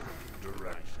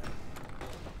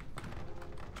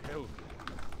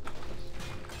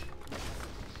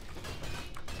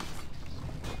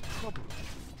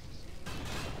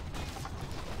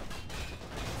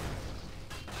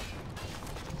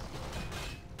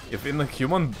 If in a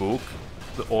human book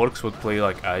the orcs would play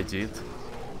like I did,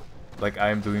 like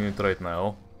I'm doing it right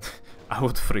now, I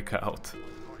would freak out.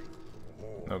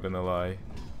 Not gonna lie.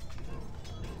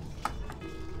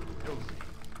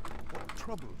 What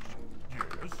troubles you?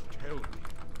 Yes, tell me.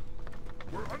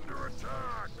 We're under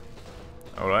attack.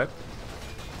 Alright.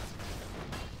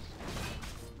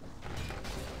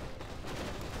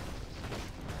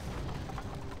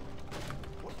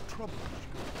 What troubles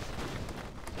you?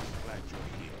 Glad you're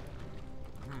here.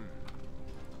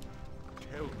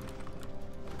 Tell me.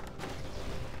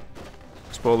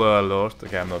 Spoiler alert,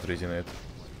 okay, I'm not reading it.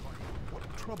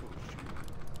 What troubles you?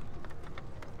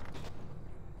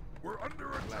 We're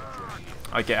under attack.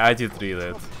 Okay, I did read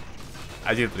it.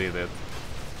 I did read it.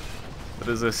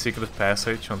 There is a secret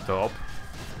passage on top.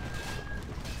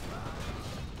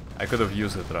 I could have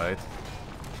used it, right?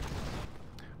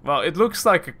 Well, it looks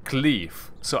like a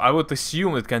cliff, so I would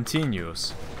assume it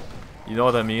continues. You know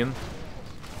what I mean?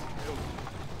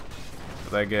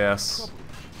 But I guess...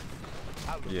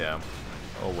 yeah.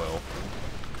 Oh well.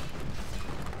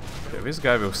 Okay, this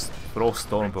guy will throw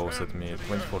stormbolts at me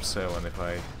 24/7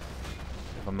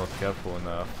 if I'm not careful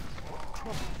enough.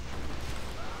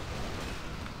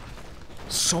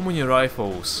 So many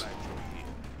rifles!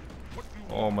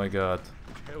 Oh my god.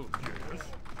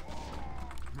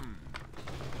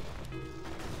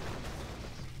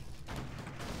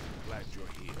 Glad you're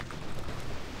here.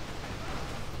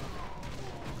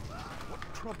 What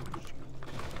troubles you?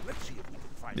 Let's see if we can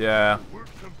find Yeah, We're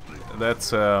complete.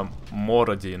 that's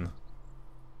Moradin.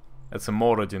 That's a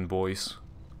Moradin, boys.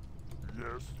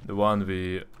 Yes. The one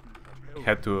we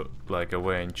had to like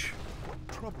avenge. What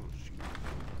troubles you?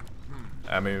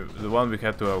 I mean, the one we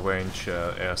had to avenge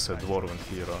as a dwarven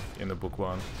hero in the book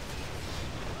 1.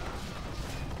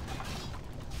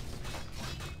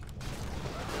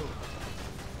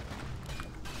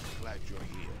 Glad you're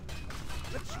here.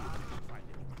 Let's see if we can find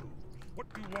any clues. What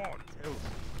do you want? Tell me.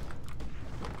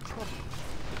 What troubles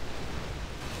you?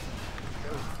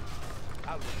 Tell me.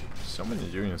 I'll look into So many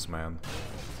units, man.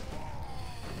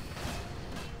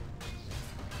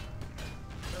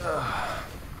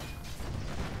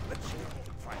 Let's see if we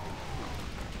can find any clues.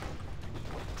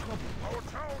 What trouble? Our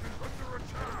town is under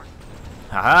attack.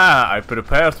 Haha! I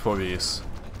prepared for this.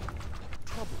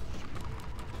 Troubles you.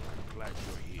 Glad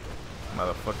you're here.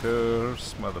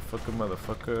 Motherfuckers,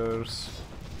 motherfuckers.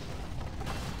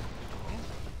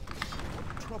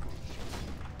 Trouble.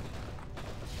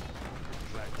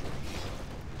 Glad you're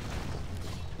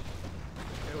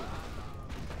here.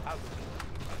 Help.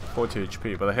 40 HP,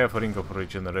 but I have a ring of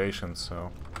regeneration,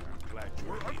 so. Glad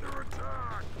you're under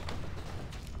attack.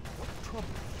 What trouble?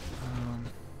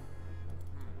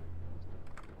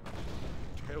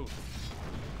 Tell me.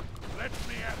 Let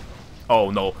me at them. Oh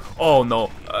no, oh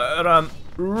no. Run,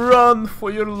 run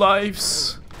for your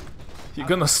lives. You're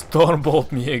gonna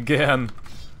stormbolt me again.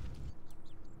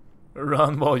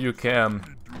 Run while you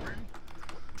can.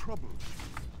 Trouble.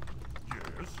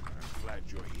 Yes, I'm glad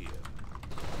you're here.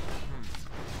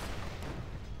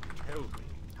 Tell me.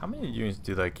 How many units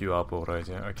did I queue up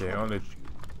already? Okay, only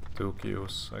 2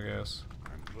 queues, I guess.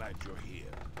 I'm glad you're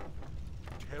here.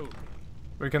 Tell me.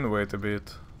 We can wait a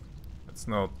bit. It's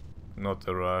not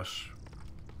a rush.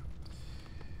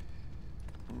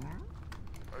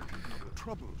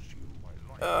 Troubles you, my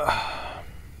life.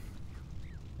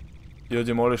 Your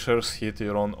demolishers hit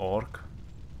your own orc.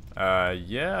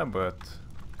 Yeah, but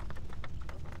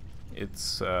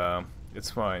it's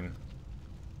fine.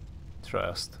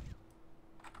 Trust.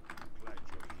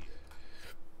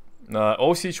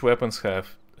 All siege weapons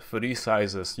have 3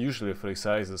 sizes, usually 3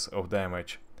 sizes of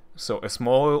damage. So a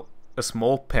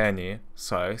small penny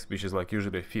size, which is like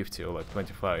usually 50 or like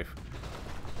 25,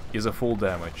 is a full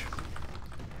damage.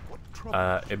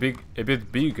 A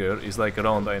bit bigger is like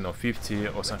around, I don't know, 50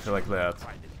 or something like that.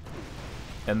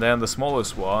 And then the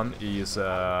smallest one is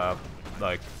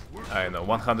like, I don't know,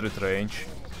 100 range,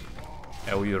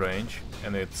 LE range,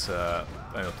 and it's I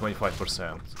don't know,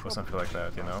 25% or something like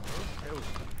that, you know.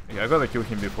 Yeah, I gotta kill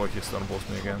him before he stormbolts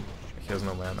me again. He has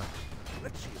no mana.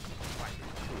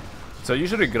 So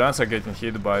usually grunts are getting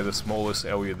hit by the smallest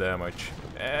LE damage.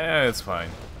 It's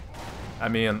fine. I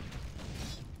mean,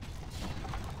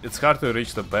 it's hard to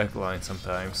reach the backline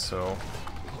sometimes, so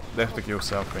they have to kill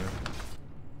something.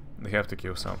 They have to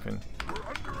kill something. We're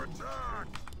under attack.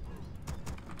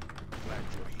 Glad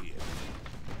you're here.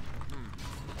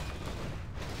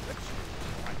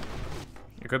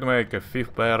 You could make a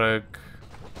 5th barrack.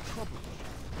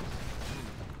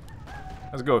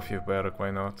 Let's go 5th barrack,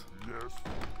 why not? Yes.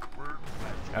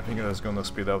 I think that's gonna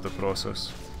speed up the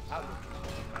process.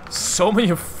 So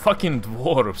many fucking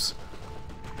dwarves!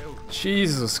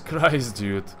 Jesus Christ,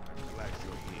 dude.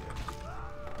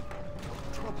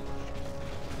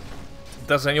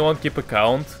 Does anyone keep a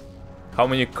count? How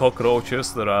many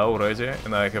cockroaches there are already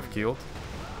and I have killed?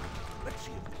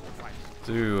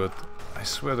 Dude, I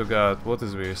swear to God, what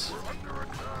is this?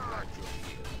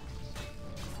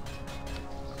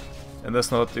 And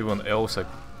there's not even else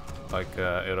like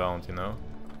around, you know?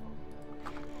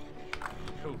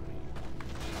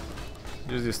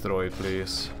 Just destroy it,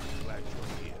 please.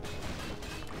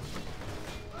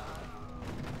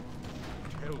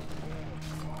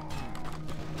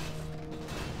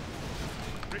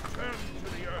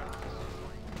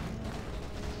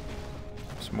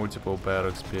 There's multiple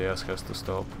barracks, PS has to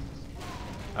stop.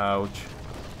 Ouch.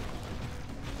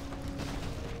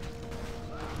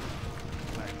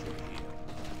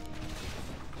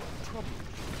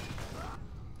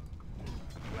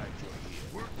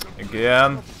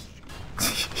 Again.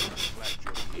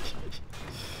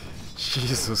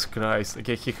 Jesus Christ.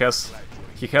 Okay, he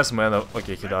has mana.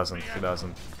 Okay, he doesn't.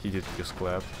 He did use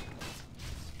clap.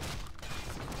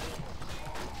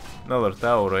 Another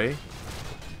tower, eh?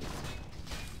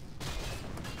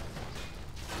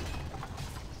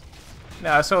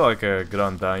 Yeah, I saw like a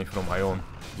grunt dying from my own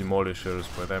demolishers,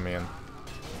 but I mean,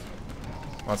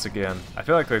 once again, I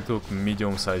feel like I took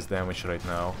medium-sized damage right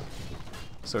now,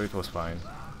 so it was fine.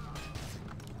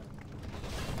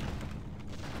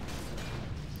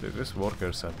 Dude, these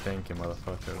workers are tanky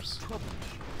motherfuckers.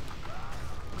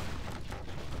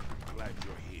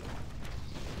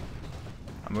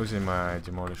 I'm losing my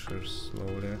demolishers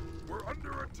slowly. We're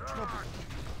under attack.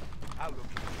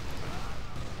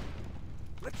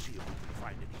 Let's see if we can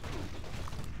find any clue.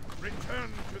 Return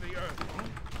to the earth.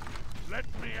 Let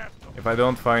me at them. If I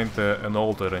don't find an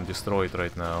altar and destroy it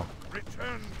right now.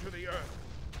 Return to the earth.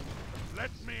 Let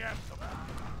me at them.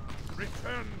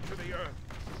 Return to the earth.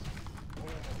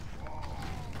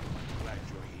 Glad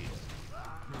you're here.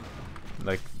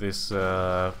 Like this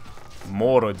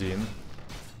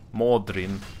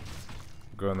Modrin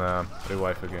gonna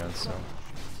revive again, so.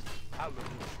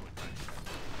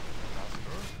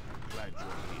 Glad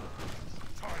you're here.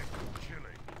 Time for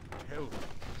killing. Tell me.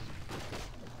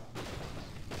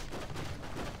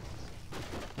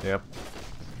 Yep.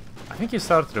 I think he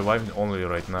started reviving only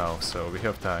right now, so we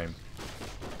have time.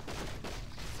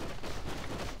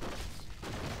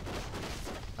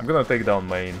 I'm gonna take down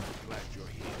main, Glad you're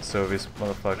here. so these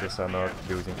motherfuckers are not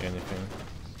building anything.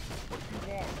 What you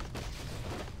want?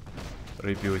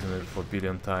 Rebuilding it for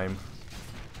billion time.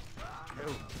 Tell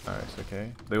me. Nice,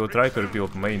 okay. They will try to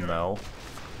rebuild main now.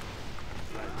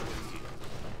 Glad you're here.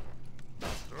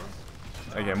 Master?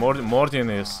 Okay, Mordin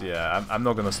is... yeah, I'm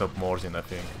not gonna stop Mordin, I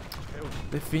think. Tell me.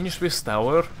 They finished this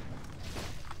tower?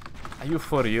 Are you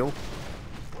for real?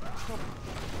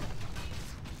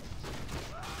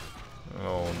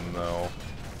 Oh no.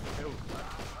 Tell me.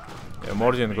 Yeah,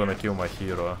 Mordin gonna kill my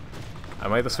hero. I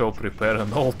might as well prepare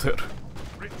an altar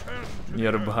Return to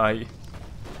nearby. the earth.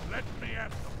 Let me at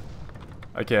them.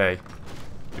 Okay,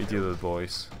 we did it,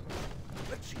 boys.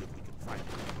 Let's see if we can find a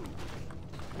clue.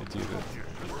 We did it.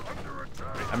 We're under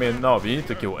attack. I mean, no, we need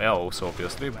to kill elves,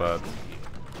 obviously, but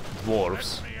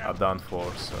dwarves are done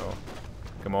for, so...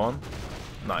 Come on.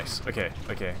 Nice, okay,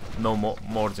 okay. No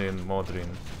Mordin, Madrid.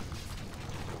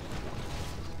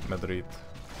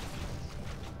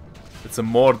 It's a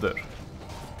Mordor.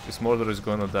 This Mordor is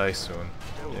gonna die soon.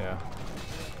 Yeah.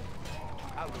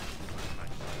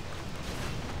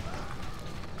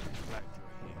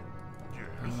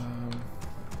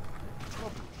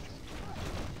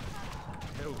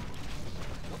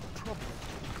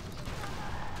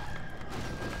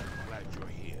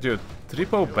 Dude,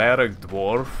 triple barrack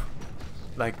dwarf.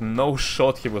 Like, no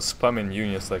shot he was spamming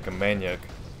units like a maniac.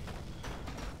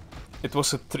 It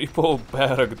was a triple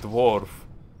barrack dwarf.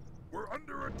 We're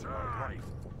under attack.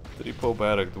 Triple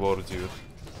barrack dwarf, dude.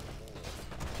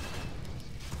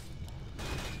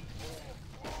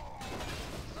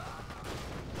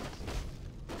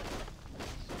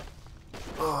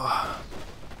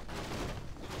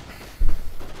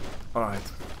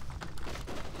 Alright.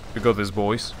 We got this,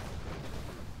 boys.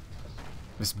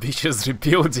 This bitch is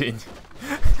rebuilding.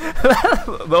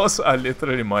 Those are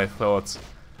literally my thoughts.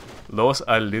 Those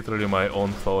are literally my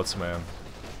own thoughts, man.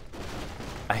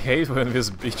 I hate when these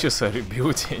bitches are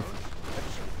rebuilding.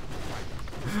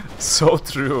 So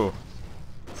true.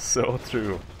 So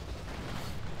true.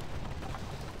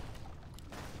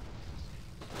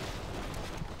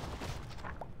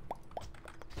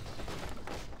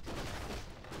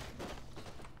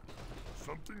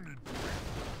 Something needs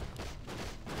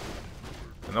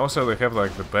And also they have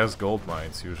like the best gold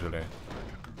mines usually.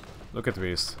 Look at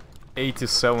this.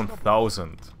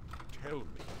 87,000. Tell me.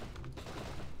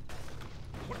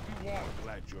 What do you want?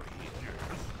 Glad you're here.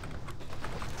 Yes.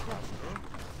 Trust her.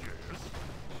 Yes.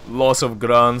 Lots of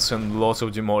grunts and lots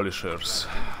of demolishers.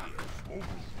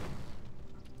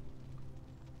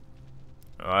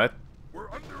 Alright. We're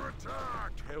under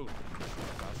attack. Tell me,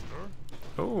 Master.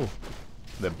 Oh,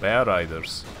 the bear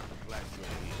riders. Glad you're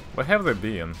here. Where have they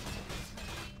been?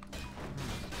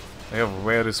 They have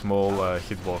very small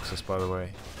hitboxes, by the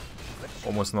way.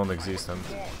 Almost non-existent.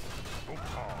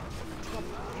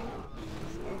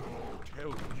 Tell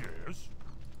me. Yes.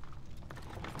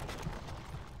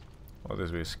 What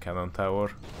is this? Cannon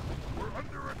tower? We're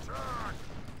under attack.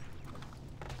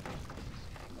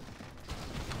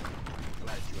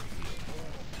 Glad you're here.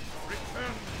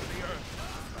 Return to the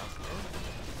earth, Master.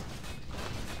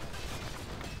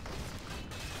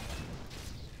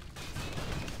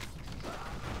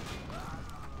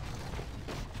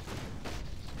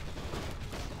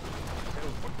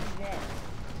 What do you want?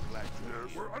 Glad you're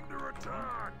here. We're under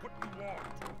attack. What do you want?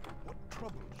 What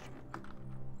troubles you?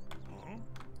 Huh?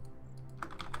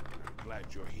 Glad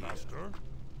you're here. Master?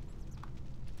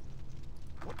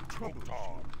 What troubles you?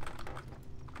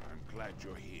 I'm glad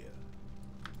you're here.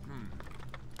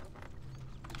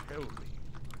 Tell me.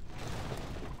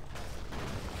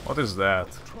 What is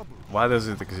that? Trouble. Why does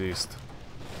it exist?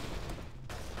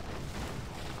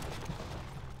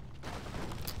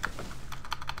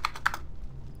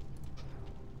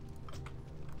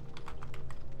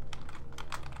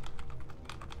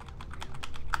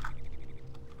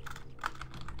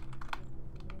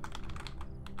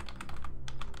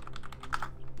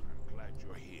 Glad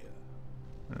you're here.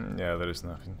 Yeah, there is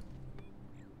nothing.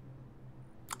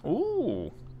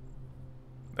 Ooh!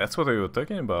 That's what you were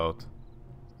talking about.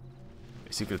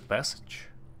 A secret passage.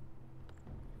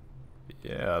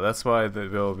 Yeah, that's why there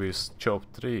will be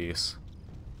chopped trees.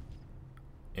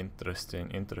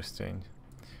 Interesting, interesting.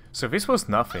 So this was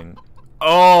nothing.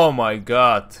 Oh my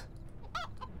god!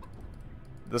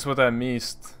 That's what I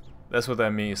missed. That's what I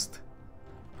missed.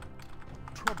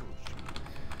 Troubles you.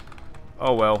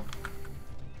 Oh well.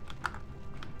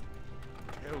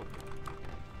 Tell me.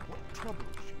 What troubles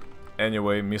you?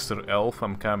 Anyway, Mr. Elf,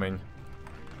 I'm coming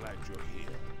Glad you're here.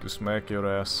 to smack your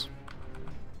ass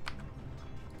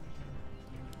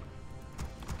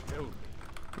Tell me.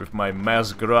 with my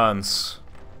mass grunts.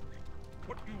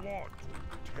 What do you want? want?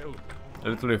 Tell me.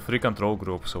 Literally 3 control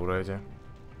groups already.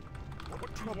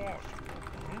 What do you want?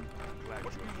 Glad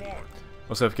what do you want?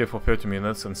 Was AFK for 30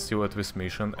 minutes and still at this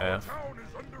mission, F. Town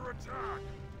is under attack.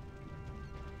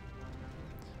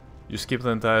 You skip the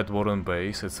entire Dwarven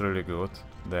base, it's really good.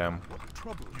 Damn. What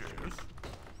trouble? Yes.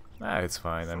 Ah, it's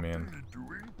fine, I mean. Something you're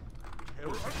doing? We're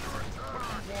under attack.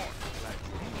 What do you want? Glad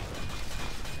you're here.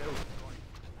 Tell me.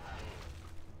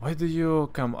 Why do you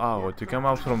come out? You come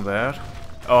out from there?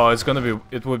 Oh, it's gonna be...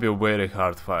 It will be a very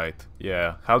hard fight.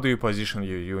 Yeah. How do you position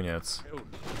your units? Tell me.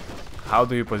 How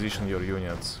do you position your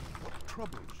units? What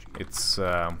troubles you? It's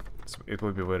it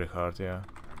will be very hard, yeah.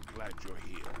 I'm glad you're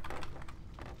here.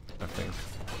 I think.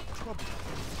 What troubles you?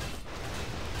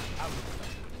 I'll look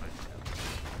into it myself.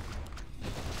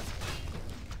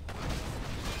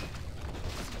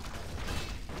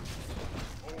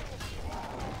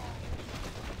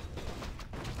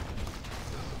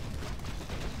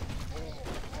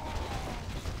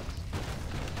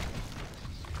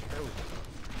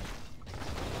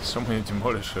 So many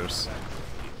demolishers.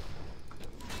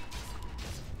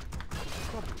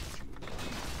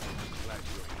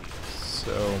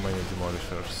 So many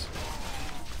demolishers.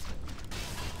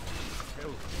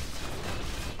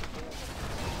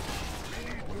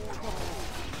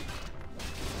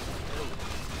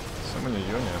 So many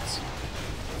units.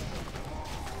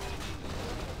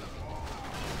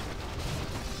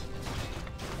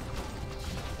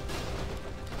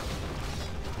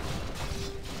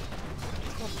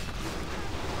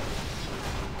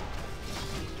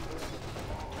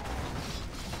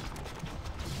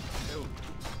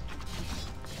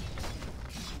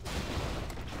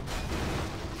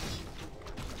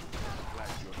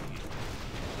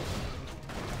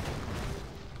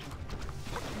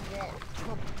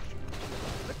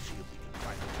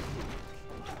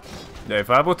 Yeah, if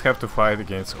I would have to fight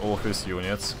against all of his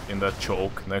units in that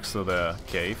choke next to the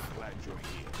cave,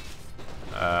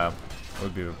 it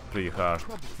would be pretty hard,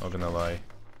 not gonna lie.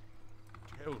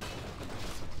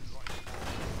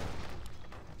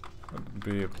 Would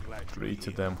be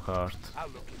pretty damn hard.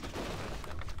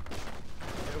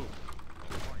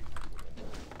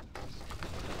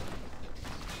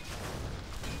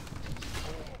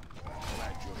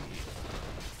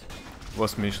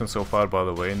 Worst mission so far, by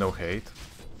the way, no hate.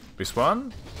 This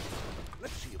one?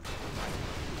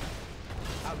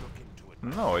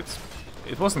 No,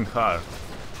 it wasn't hard.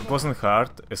 It wasn't hard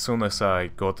as soon as I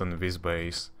got on this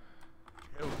base.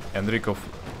 And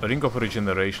Ring of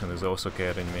Regeneration is also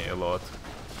carrying me a lot.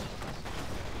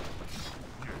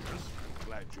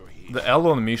 The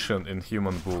Elon mission in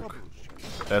Human Book,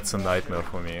 that's a nightmare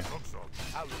for me.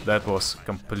 That was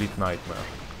complete nightmare.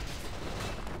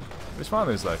 This one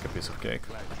is like a piece of cake.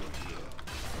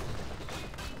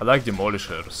 I like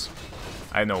Demolishers.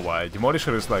 I know why.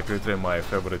 Demolisher is like literally my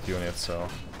favorite unit, so...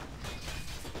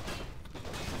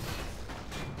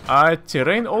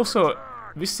 Terrain also...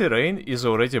 This terrain is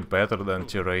already better than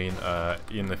terrain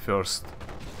in the first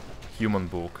Human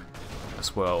Book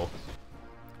as well.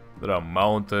 There are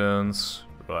mountains,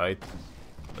 right?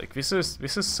 Like this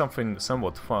is something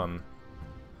somewhat fun.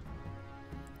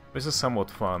 This is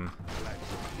somewhat fun.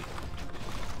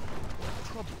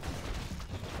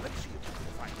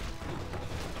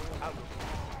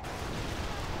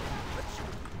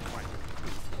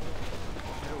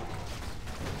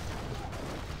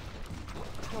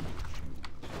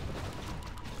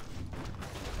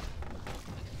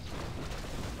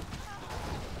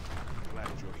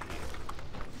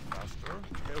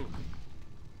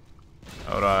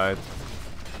 Alright.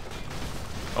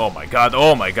 Oh my god,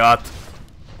 oh my god!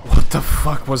 What the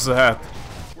fuck was that?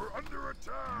 We're under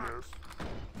attack! Yes.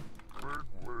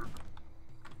 Word.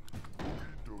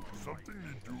 Something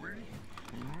you're doing?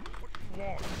 What do you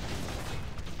want?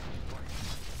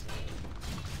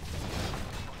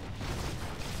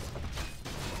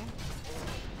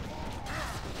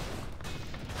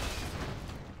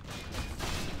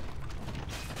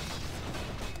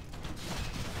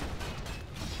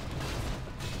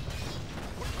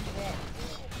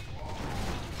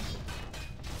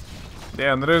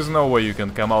 Yeah, and there is no way you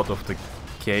can come out of the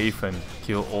cave and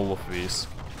kill all of these.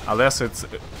 Unless it's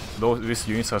these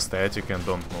units are static and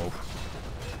don't move.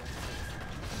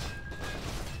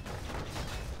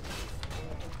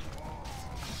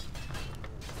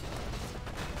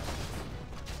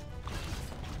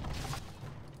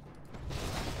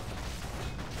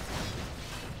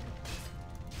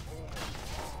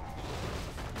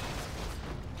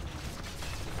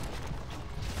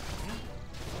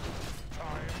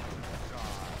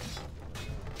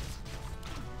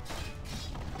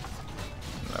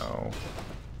 No.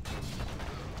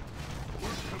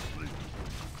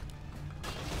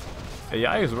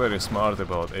 AI is very smart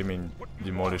about aiming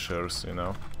demolishers, you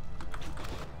know.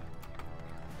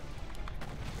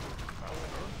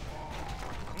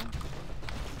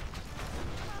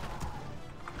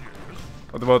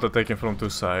 What about attacking from two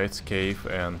sides, cave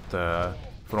and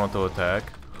frontal attack?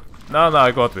 No, no,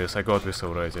 I got this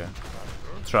already.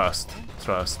 Trust.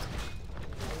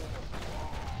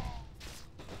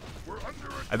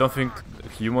 I don't think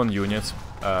human units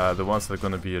are the ones that are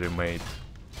gonna be remade.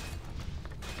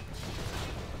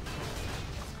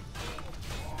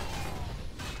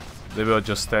 They were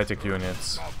just static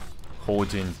units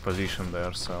holding position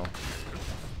there, so...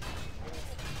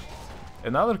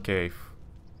 Another cave.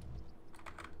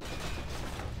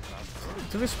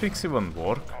 Do these things even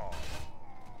work?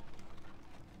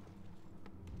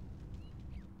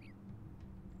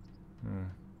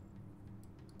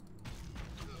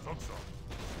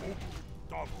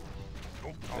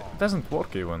 It doesn't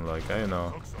work even, like, I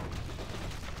know.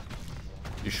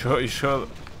 You sure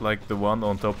like the one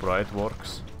on top right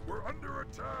works? We're under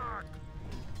attack.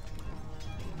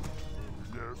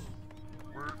 Yes.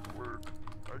 Word.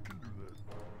 I can do that.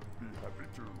 Be happy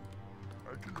to.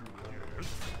 I can do that. Yes.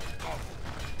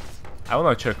 I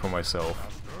wanna check for myself.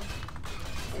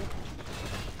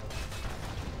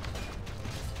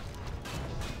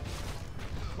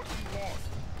 What do you want?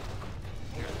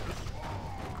 Yes.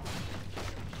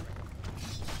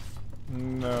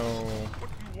 No. What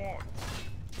do you want?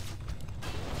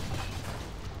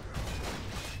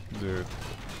 Dude.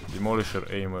 Demolisher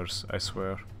aimers, I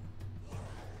swear.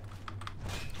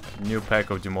 New pack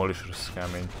of demolishers is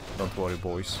coming. Don't worry,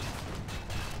 boys.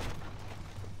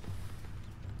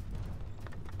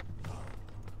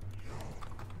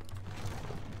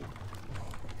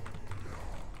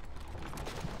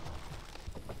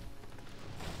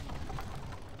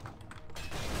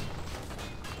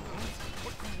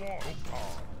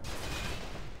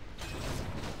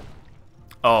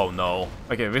 Oh no.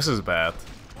 Okay, this is bad.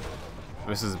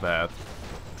 This is bad.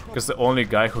 Because the only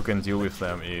guy who can deal with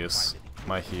them is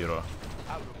my hero.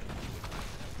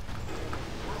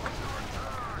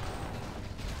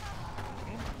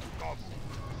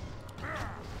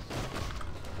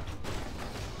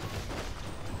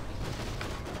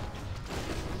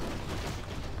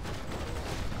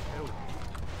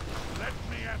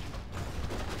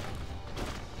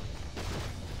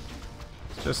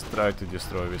 Just try to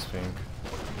destroy this thing.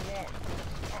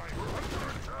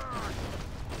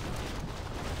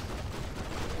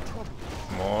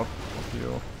 More of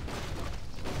you.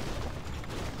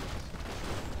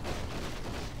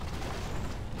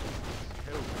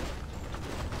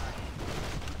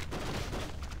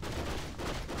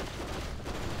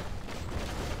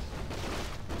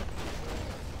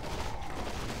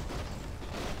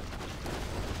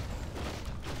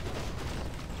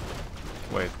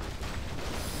 Wait.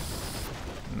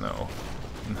 No.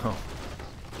 No.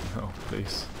 No,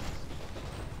 please.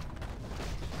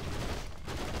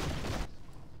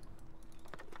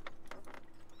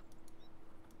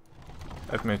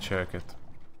 Let me check it.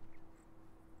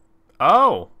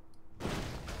 Oh!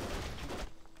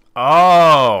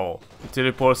 Oh! It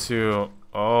teleports you.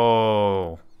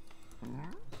 Oh.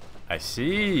 I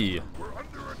see.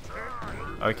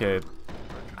 Okay.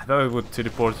 I thought it would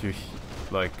teleport you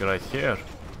like right here.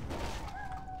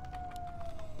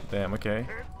 Damn, okay.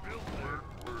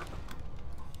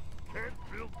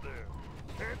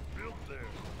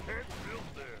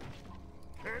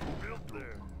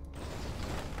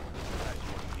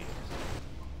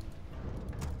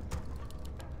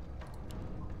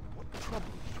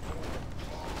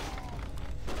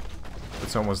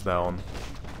 It's almost down.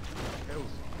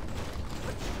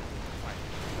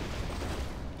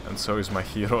 And so is my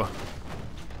hero.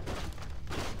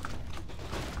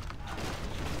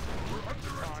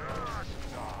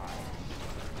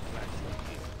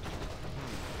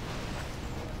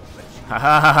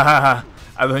 I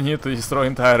don't need to destroy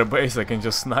entire base, I can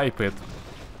just snipe it.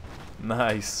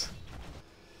 Nice.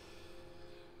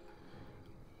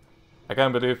 I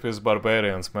can't believe these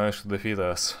barbarians managed to defeat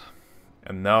us.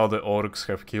 And now the orcs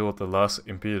have killed the last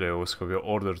Imperials who were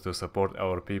ordered to support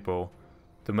our people.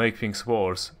 To make things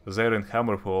worse, Zeren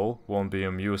Hammerfall won't be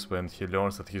amused when he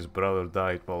learns that his brother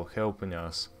died while helping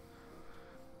us.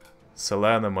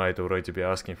 Selena might already be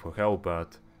asking for help,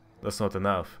 but that's not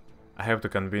enough. I have to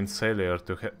convince Salier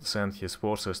to send his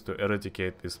forces to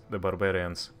eradicate the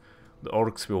barbarians. The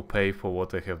orcs will pay for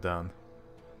what they have done.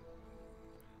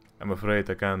 I'm afraid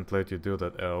I can't let you do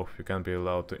that, Elf. You can't be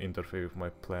allowed to interfere with my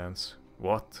plans.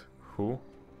 What? Who?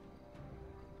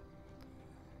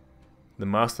 The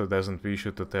Master doesn't wish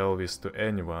you to tell this to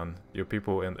anyone. Your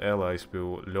people and allies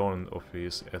will learn of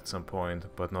this at some point,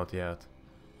 but not yet.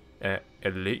 A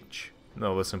lich?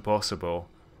 No, that's impossible.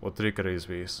 What trickery is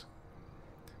this?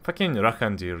 Fucking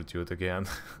Rakandir dude again.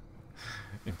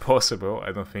 Impossible?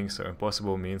 I don't think so.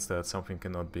 Impossible means that something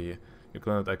cannot be. You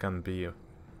cannot, I can be.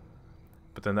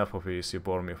 But enough of this, you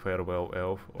bore me farewell,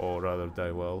 elf, or rather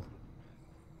die well.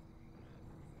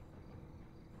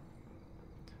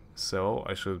 So,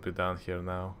 I should be down here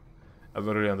now. I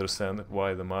don't really understand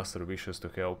why the master wishes to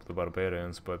help the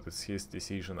barbarians, but it's his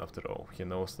decision after all. He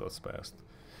knows what's best.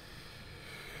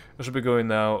 I should be going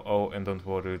now. Oh, and don't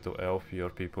worry, little elf, your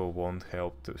people won't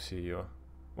have to see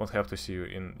you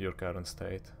in your current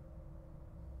state.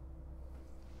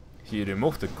 He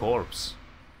removed the corpse.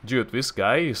 Dude, this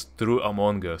guy is true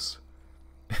Among Us.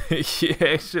 He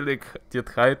actually did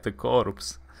hide the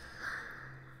corpse.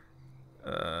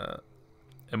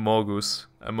 Amogus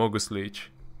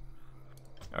Leech.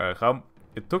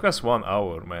 It took us 1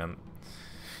 hour, man.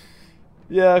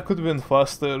 Yeah, could have been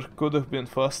faster. Could have been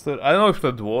faster. I don't know if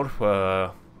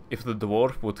the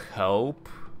dwarf would help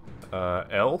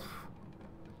elf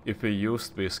if we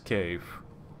used this cave,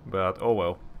 but oh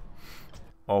well.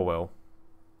 Oh well.